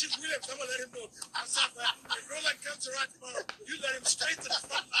 I said, Chief Williams, I'm going to let him know. I said, if Roland comes around tomorrow, you let him straight to the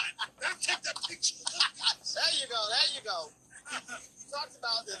front line. Now take that picture. There you go. You talked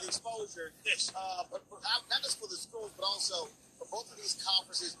about the exposure. Yes. But not just for the schools, but also for both of these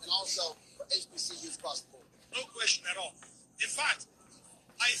conferences and also for HBCUs across the board. No question at all. In fact,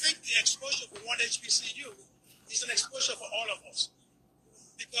 I think the exposure for one HBCU is an exposure for all of us.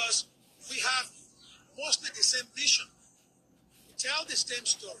 Because we have mostly the same vision. We tell the same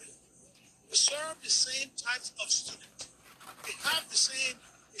story. We serve the same types of students. We have the same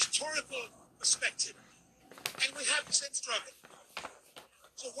historical perspective. And we have the same struggle.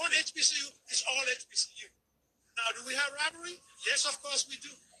 So one HBCU is all HBCU. Now, do we have rivalry? Yes, of course we do.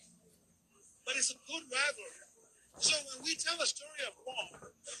 But it's a good rivalry. So when we tell a story of one,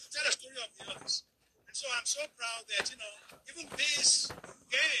 we tell a story of the others. And so I'm so proud that, even this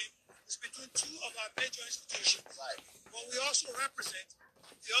game is between two of our major institutions. Right. But we also represent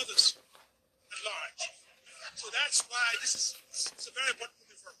the others at large. So that's why it's a very important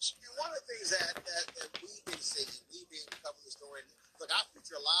movie for us. And one of the things that we've been seeing, we've been covering the story, and look, I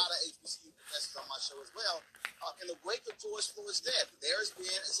feature a lot of HBCU professors on my show as well. In the wake of George Floyd's death, there's been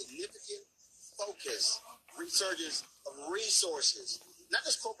a significant focus, resurgence of resources, not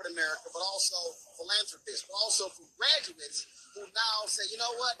just corporate America, but also philanthropists, but also from graduates who now say, you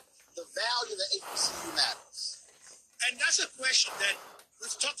know what, the value of the HBCU matters. And that's a question that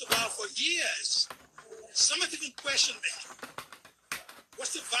we've talked about for years. Some have even questioned that.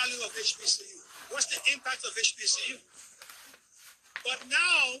 What's the value of HBCU? What's the impact of HBCU? But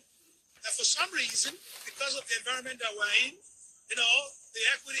now, for some reason, because of the environment that we're in, the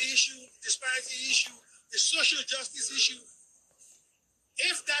equity issue, disparity issue, the social justice issue,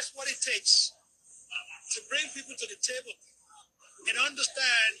 if that's what it takes to bring people to the table and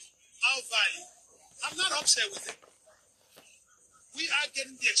understand our value, I'm not upset with it. We are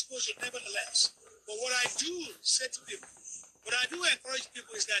getting the exposure nevertheless. But what I do say to people, what I do encourage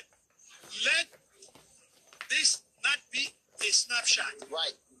people is that let this not be a snapshot.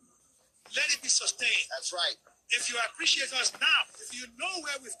 Right. Let it be sustained. That's right. If you appreciate us now, if you know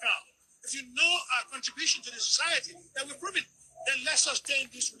where we've come, if you know our contribution to the society that we've proven, then let's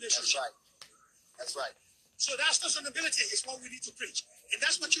sustain this relationship. That's right. So that sustainability is what we need to preach. And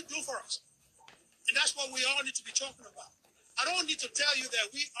that's what you do for us. And that's what we all need to be talking about. I don't need to tell you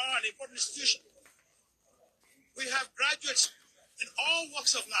that we are an important institution. We have graduates in all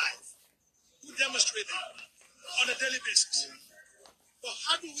walks of life who demonstrate that on a daily basis. But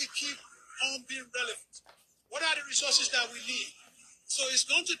how do we keep on being relevant? What are the resources that we need? So it's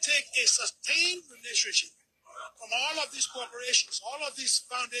going to take a sustained relationship from all of these corporations, all of these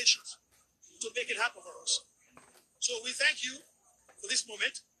foundations to make it happen for us. So we thank you for this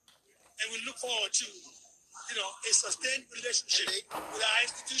moment, and we look forward to, a sustained relationship with our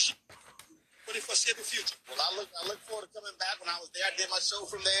institution for the foreseeable future. Well, I look forward to coming back. When I was there, I did my show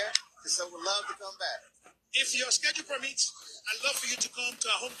from there, and so would love to come back. If your schedule permits, I'd love for you to come to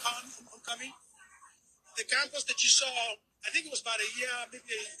our homecoming. The campus that you saw, I think it was about a year,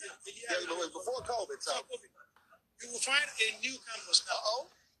 maybe a year. Yeah, it was before COVID. You will find a new campus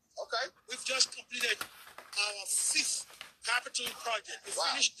now. Okay. We've just completed our 5th capital project. We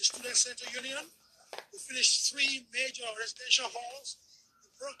finished the Student Center Union. We finished 3 major residential halls. We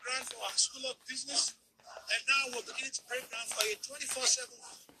broke ground for our School of Business. And now we're beginning to break ground for a 24/7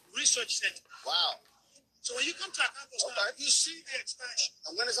 research center. Wow. So when you come to our campus now, you see the expansion.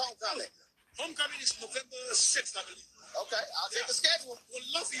 And when is homecoming? Homecoming is November 6th, I believe. Okay, I'll take the schedule. We'd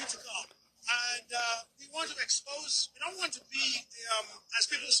love for you to come. And we want to expose, we don't want to be, as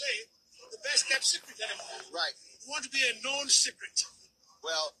people say, the best kept secret anymore. Right. We want to be a known secret.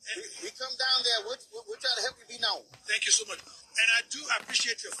 Well, we come down there, we'll try to help you be known. Thank you so much. And I do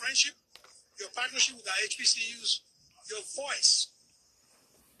appreciate your friendship, your partnership with our HBCUs, your voice,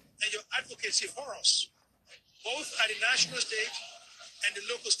 and your advocacy for us, both at the national stage and the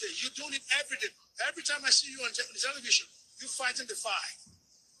local stage. You're doing it every day. Every time I see you on the television, you're fighting the fight.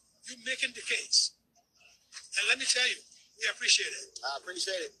 You're making the case. And let me tell you, we appreciate it. I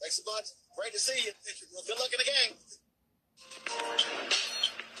appreciate it. Thanks a bunch. Great to see you. Thank you, brother. Good luck in the game.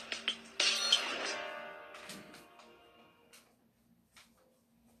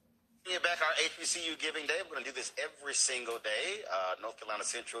 Back our HBCU Giving Day. We're going to do this every single day. North Carolina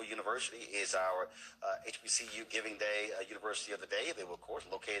Central University is our HBCU Giving Day University of the Day. They were, of course,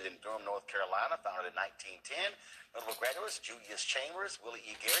 located in Durham, North Carolina, founded in 1910. Notable graduates, Julius Chambers, Willie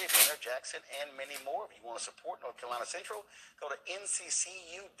E. Gary, Maynard Jackson, and many more. If you want to support North Carolina Central, go to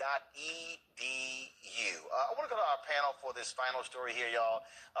nccu.edu. I want to go to our panel for this final story here, y'all.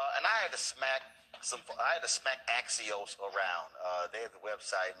 And I had to smack Axios around. They have the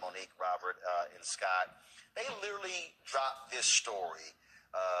website, Monique, Robert, and Scott. They literally dropped this story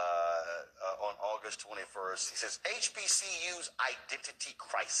on August 21st. He says, HBCU's identity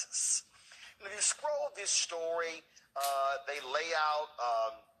crisis. And if you scroll this story, they lay out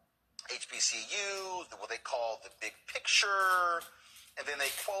HBCUs, what they call the big picture, and then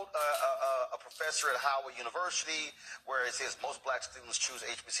they quote a professor at Howard University where it says most black students choose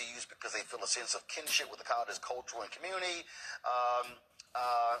HBCUs because they feel a sense of kinship with the college's culture and community.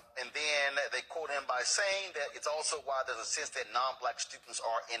 And then they quote him by saying that it's also why there's a sense that non-black students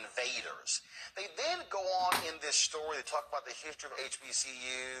are invaders. They then go on in this story to talk about the history of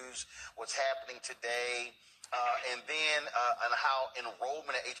HBCUs, what's happening today, and then and how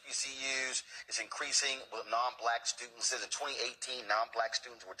enrollment at HBCUs is increasing with non-black students. It says in 2018, non-black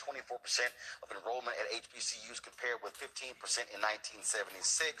students were 24% of enrollment at HBCUs compared with 15% in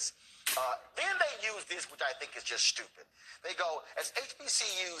 1976. Then they use this, which I think is just stupid. They go, as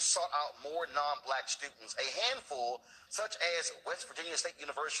HBCUs sought out more non-black students, a handful, such as West Virginia State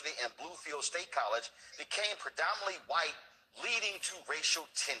University and Bluefield State College, became predominantly white, leading to racial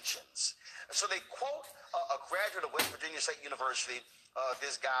tensions. So they quote a graduate of West Virginia State University,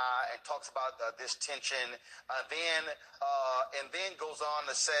 this guy, and talks about this tension, and then goes on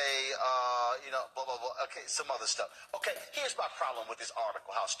to say, blah, blah, blah. Okay, some other stuff. Okay, here's my problem with this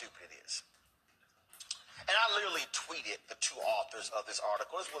article, how stupid it is. And I literally tweeted the two authors of this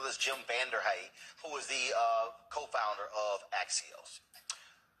article, as well as Jim Vanderhay, who is the co-founder of Axios.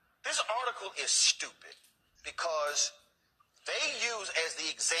 This article is stupid because they use as the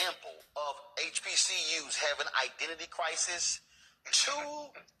example of HBCUs having identity crisis two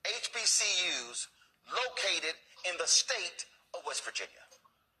HBCUs located in the state of West Virginia.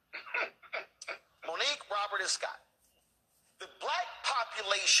 Monique, Robert, and Scott. The black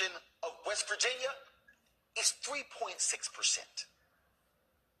population of West Virginia is 3.6%.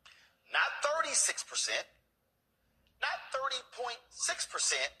 Not 36%, not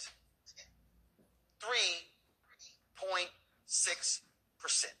 30.6%, 3.6%.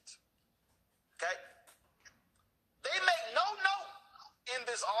 Okay? They make no note in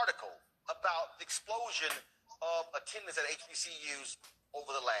this article about the explosion of attendance at HBCUs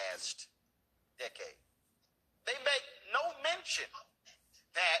over the last decade. They make no mention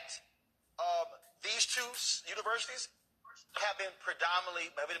that these two universities have been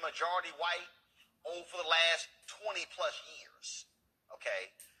a majority white over the last 20 plus years.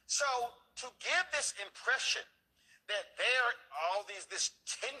 Okay? So to give this impression that this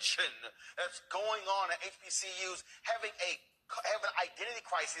tension that's going on at HBCUs having an identity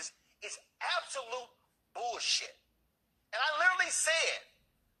crisis is absolute bullshit. And I literally said,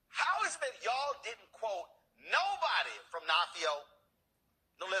 how is it that y'all didn't quote nobody from NAFIO,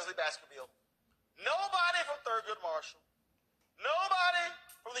 no Leslie Baskerville, nobody from Thurgood Marshall, nobody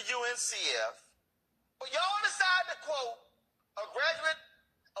from the UNCF, but y'all decided to quote a graduate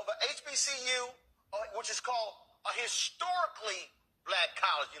of an HBCU, which is called a historically black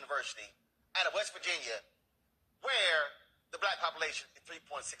college university out of West Virginia, where the black population is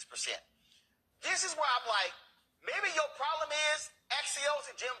 3.6%. This is where I'm like, maybe your problem is Axios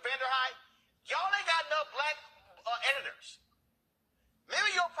and Jim Vanderhay, y'all ain't got enough black editors.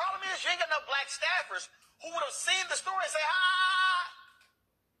 Maybe your problem is you ain't got enough black staffers who would have seen the story and say,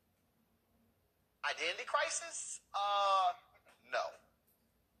 identity crisis? No.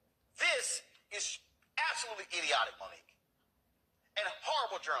 This is absolutely idiotic, Monique. And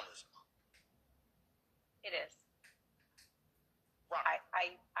horrible journalism. It is. Robert.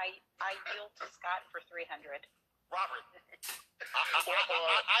 I yield to Scott for 300. Robert.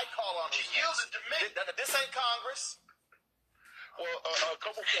 I call on She yielded to me. This ain't Congress. Well, a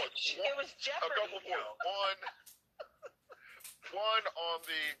couple points. It was Jeopardy. A couple points. One on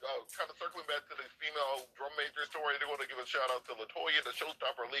the kind of circling back to the female drum major story. I do want to give a shout out to Latoya, the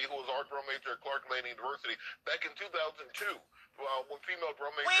showstopper Lee, who was our drum major at Clark Atlanta University back in 2002. When female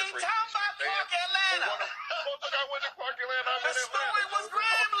drum majors. We ain't talking about Clark Atlanta. Look, I went to Clark Atlanta. The story was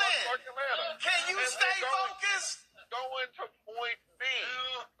Grambling. Clark Atlanta. Can you stay focused? Going to point B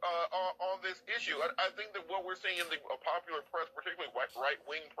on this issue. I think that what we're seeing in the popular press, particularly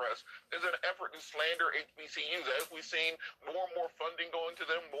right-wing press, is an effort to slander HBCUs. As we've seen more and more funding going to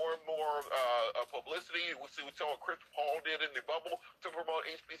them, more and more publicity. We saw what Chris Paul did in the bubble to promote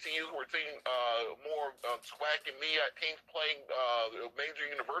HBCUs. We're seeing more SWAC and MEAC teams playing major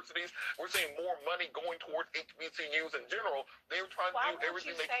universities. We're seeing more money going towards HBCUs in general. They're trying to do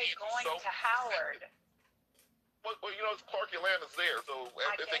everything they can. Why would you say going to Howard? Well, it's Clark Atlanta's there, so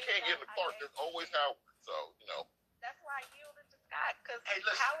if they can't get into Clark, there's always Howard. So, That's why I yielded to Scott, because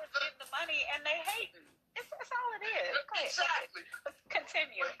listen, Howard's getting the money and they hating. That's all it is. Go ahead. Exactly. Let's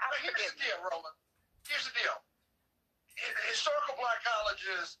continue. But here's the deal, Roland. Here's the deal. Historical black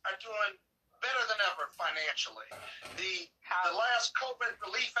colleges are doing better than ever financially. The last COVID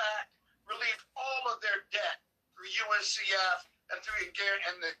Relief Act relieved all of their debt through UNCF and through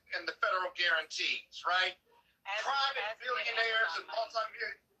the federal guarantees, right? Private billionaires and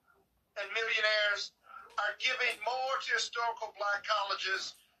millionaires are giving more to historical black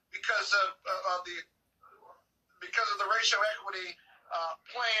colleges because of the racial equity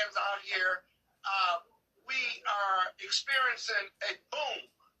plans out here. We are experiencing a boom,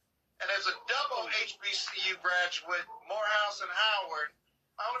 and as a double HBCU graduate, Morehouse and Howard,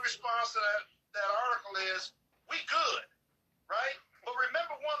 my only response to that article is, we good, right? But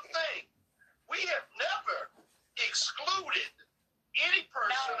remember one thing, we have never excluded any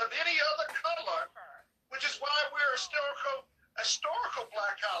person of any other color, which is why we're historical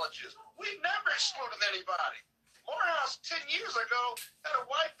black colleges. We've never excluded anybody. Morehouse 10 years ago had a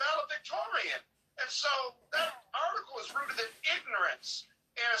white valedictorian. And so that article is rooted in ignorance.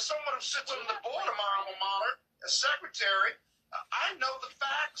 And as someone who sits on the board of my alma mater, as secretary, I know the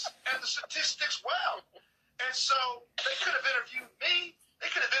facts and the statistics well. And so they could have interviewed me.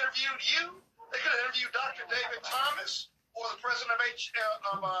 They could have interviewed you. They could have interviewed Dr. David Thomas or the president of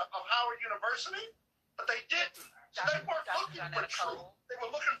Howard University, but they didn't. So they weren't looking for truth. They were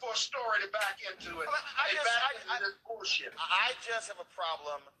looking for a story to back into it. This bullshit. I just have a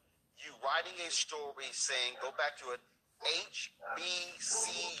problem you writing a story saying, go back to it,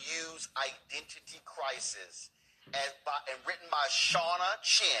 HBCU's identity crisis, and written by Shauna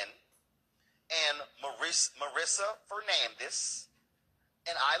Chin and Marissa Fernandez.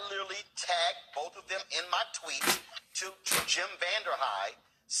 And I literally tagged both of them in my tweet to Jim Vanderhyde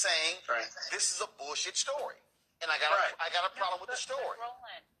saying, this is a bullshit story. And I got a problem with the story.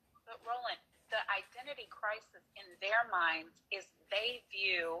 But Roland, the identity crisis in their minds is they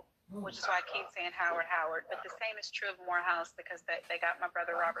view, which is why I keep saying Howard, but the same is true of Morehouse because they got my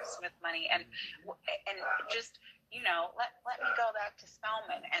brother Robert Smith money. And just, let me go back to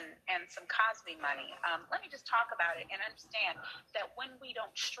Spelman and some Cosby money. Let me just talk about it and understand that when we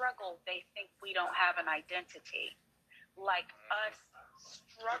don't struggle, they think we don't have an identity. Like us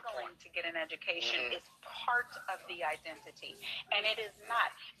struggling to get an education is part of the identity, and it is not.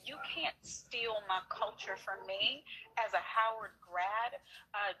 You can't steal my culture from me as a Howard grad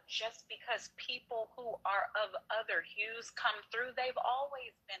just because people who are of other hues come through. They've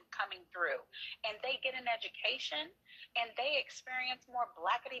always been coming through, and they get an education, and they experience more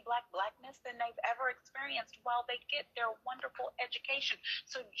blackness than they've ever experienced while they get their wonderful education.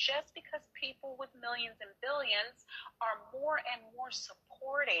 So just because people with millions and billions are more and more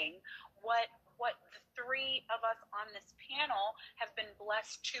supporting what the three of us on this panel have been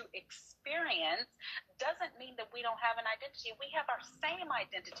blessed to experience doesn't mean that we don't have an identity. We have our same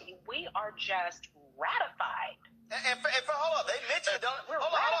identity. We are just ratified. And hold up, they mentioned the donations.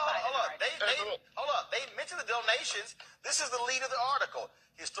 Hold up. They mentioned the donations. This is the lead of the article.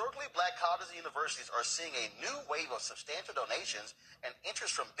 Historically, black colleges and universities are seeing a new wave of substantial donations and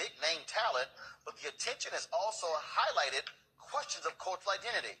interest from big-name talent, but the attention has also highlighted questions of cultural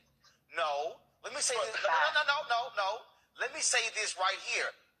identity. No. Let me say this. No. let me say this right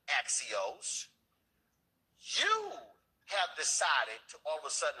here, Axios. You have decided to all of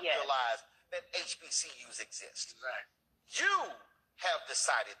a sudden realize that HBCUs exist. Exactly. You have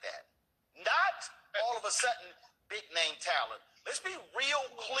decided that. Not all of a sudden big name talent. Let's be real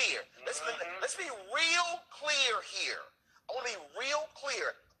clear. Let's be real clear here. I want to be real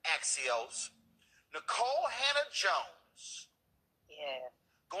clear, Axios. Nicole Hannah-Jones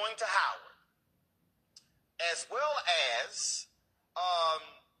going to Howard, as well as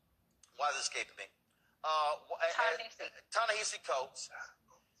why is it escaping me? Ta-Nehisi Coates.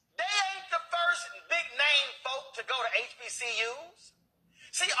 They ain't the first big name folk to go to HBCUs.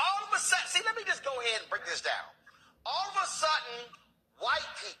 See, all of a sudden, let me just go ahead and break this down. All of a sudden, white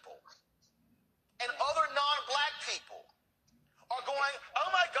people and other non-black people are going, oh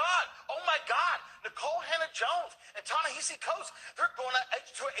my God, Nicole Hannah-Jones and Ta-Nehisi Coates, they're going to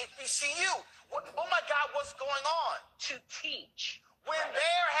HBCU. Oh my God, what's going on? To teach. When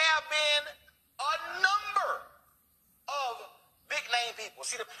there have been a number of big name people.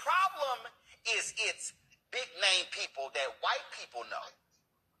 See, the problem is it's big name people that white people know.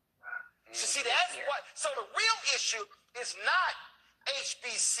 So see, that's what. So the real issue is not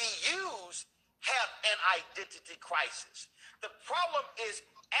HBCUs have an identity crisis. The problem is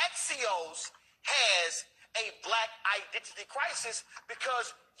Axios has a black identity crisis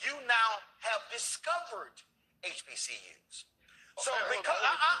because you now have discovered HBCUs. So because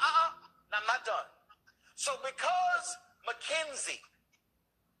I'm not done. So because Mackenzie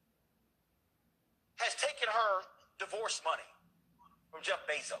has taken her divorce money from Jeff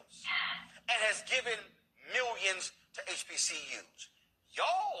Bezos and has given millions to HBCUs,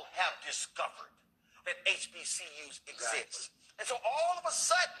 y'all have discovered that HBCUs exist. And so all of a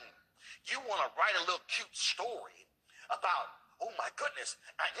sudden, you want to write a little cute story about, oh my goodness,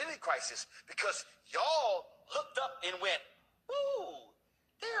 identity crisis, because y'all looked up and went, ooh,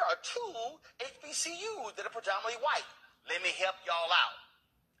 there are 2 HBCUs that are predominantly white. Let me help y'all out.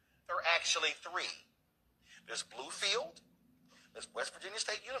 There are actually 3. There's Bluefield, there's West Virginia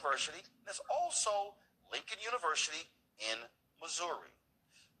State University, and there's also Lincoln University in Missouri.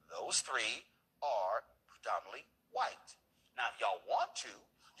 Those 3 are predominantly white. Now, if y'all want to,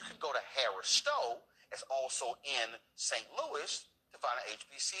 you can go to Harris Stowe, it's also in St. Louis, to find an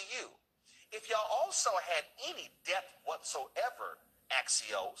HBCU. If y'all also had any depth whatsoever,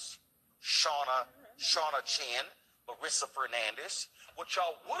 Axios, Shauna Chin, Marissa Fernandez, what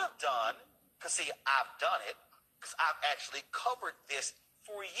y'all would have done, because see, I've done it, because I've actually covered this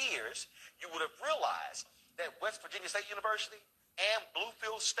for years, you would have realized that West Virginia State University and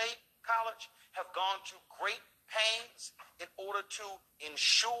Bluefield State College have gone to great pains in order to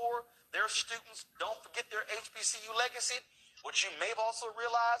ensure their students don't forget their HBCU legacy. What you may have also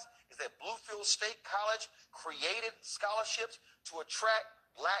realized is that Bluefield State College created scholarships to attract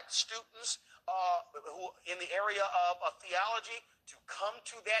black students who in the area of theology to come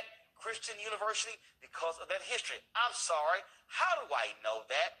to that Christian university because of that history. I'm sorry, how do I know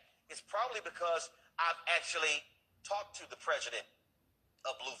that? It's probably because I've actually talked to the president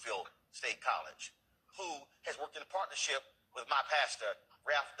of Bluefield State College, who has worked in partnership with my pastor,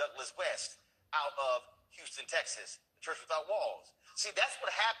 Ralph Douglas West, out of Houston, Texas, the Church Without Walls. See, that's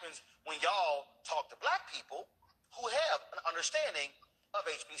what happens when y'all talk to black people who have an understanding of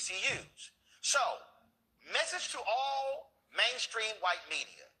HBCUs. So, message to all mainstream white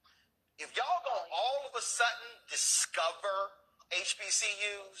media. If y'all gonna all of a sudden discover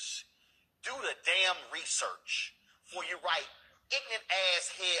HBCUs, do the damn research before you write ignorant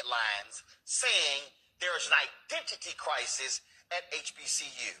ass headlines saying there's an identity crisis at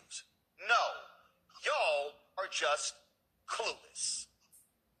HBCUs. No, y'all are just clueless.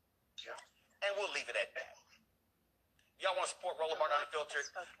 And we'll leave it at that. Y'all want to support Roland Martin Unfiltered?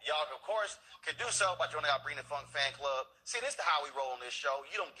 Y'all, of course, can do so by joining our Bring the Funk fan club. See, this is how we roll on this show.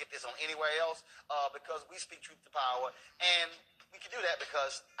 You don't get this on anywhere else because we speak truth to power. And we can do that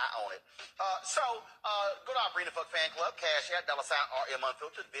because I own it. Go to our Bring the Funk fan club. Cash at $RM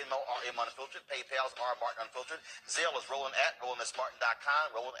Unfiltered. Venmo RM Unfiltered. PayPal's R Martin Unfiltered. Zelle is RolandSMartin.com.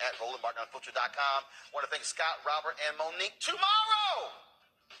 Roland at RolandMartinUnfiltered.com. Want to thank Scott, Robert, and Monique. Tomorrow,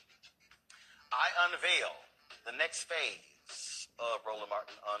 I unveil the next phase of Roland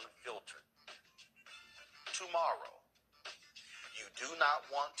Martin Unfiltered. Tomorrow. You do not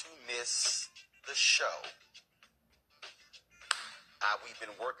want to miss the show. We've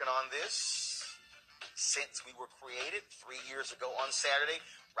been working on this since we were created 3 years ago on Saturday.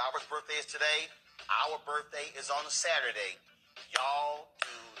 Robert's birthday is today. Our birthday is on Saturday. Y'all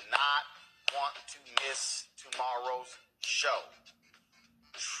do not want to miss tomorrow's show.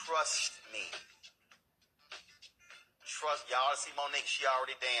 Trust me. trust y'all see Monique. She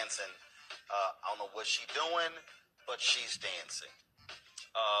already dancing. I don't know what she doing, but she's dancing.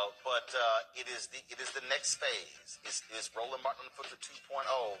 But it is the next phase. It's Roland Martin Unfiltered 2.0.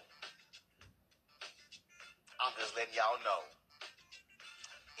 I'm just letting y'all know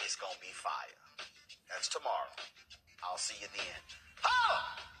it's gonna be fire. That's tomorrow. I'll see you then.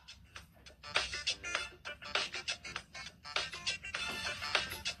 Oh!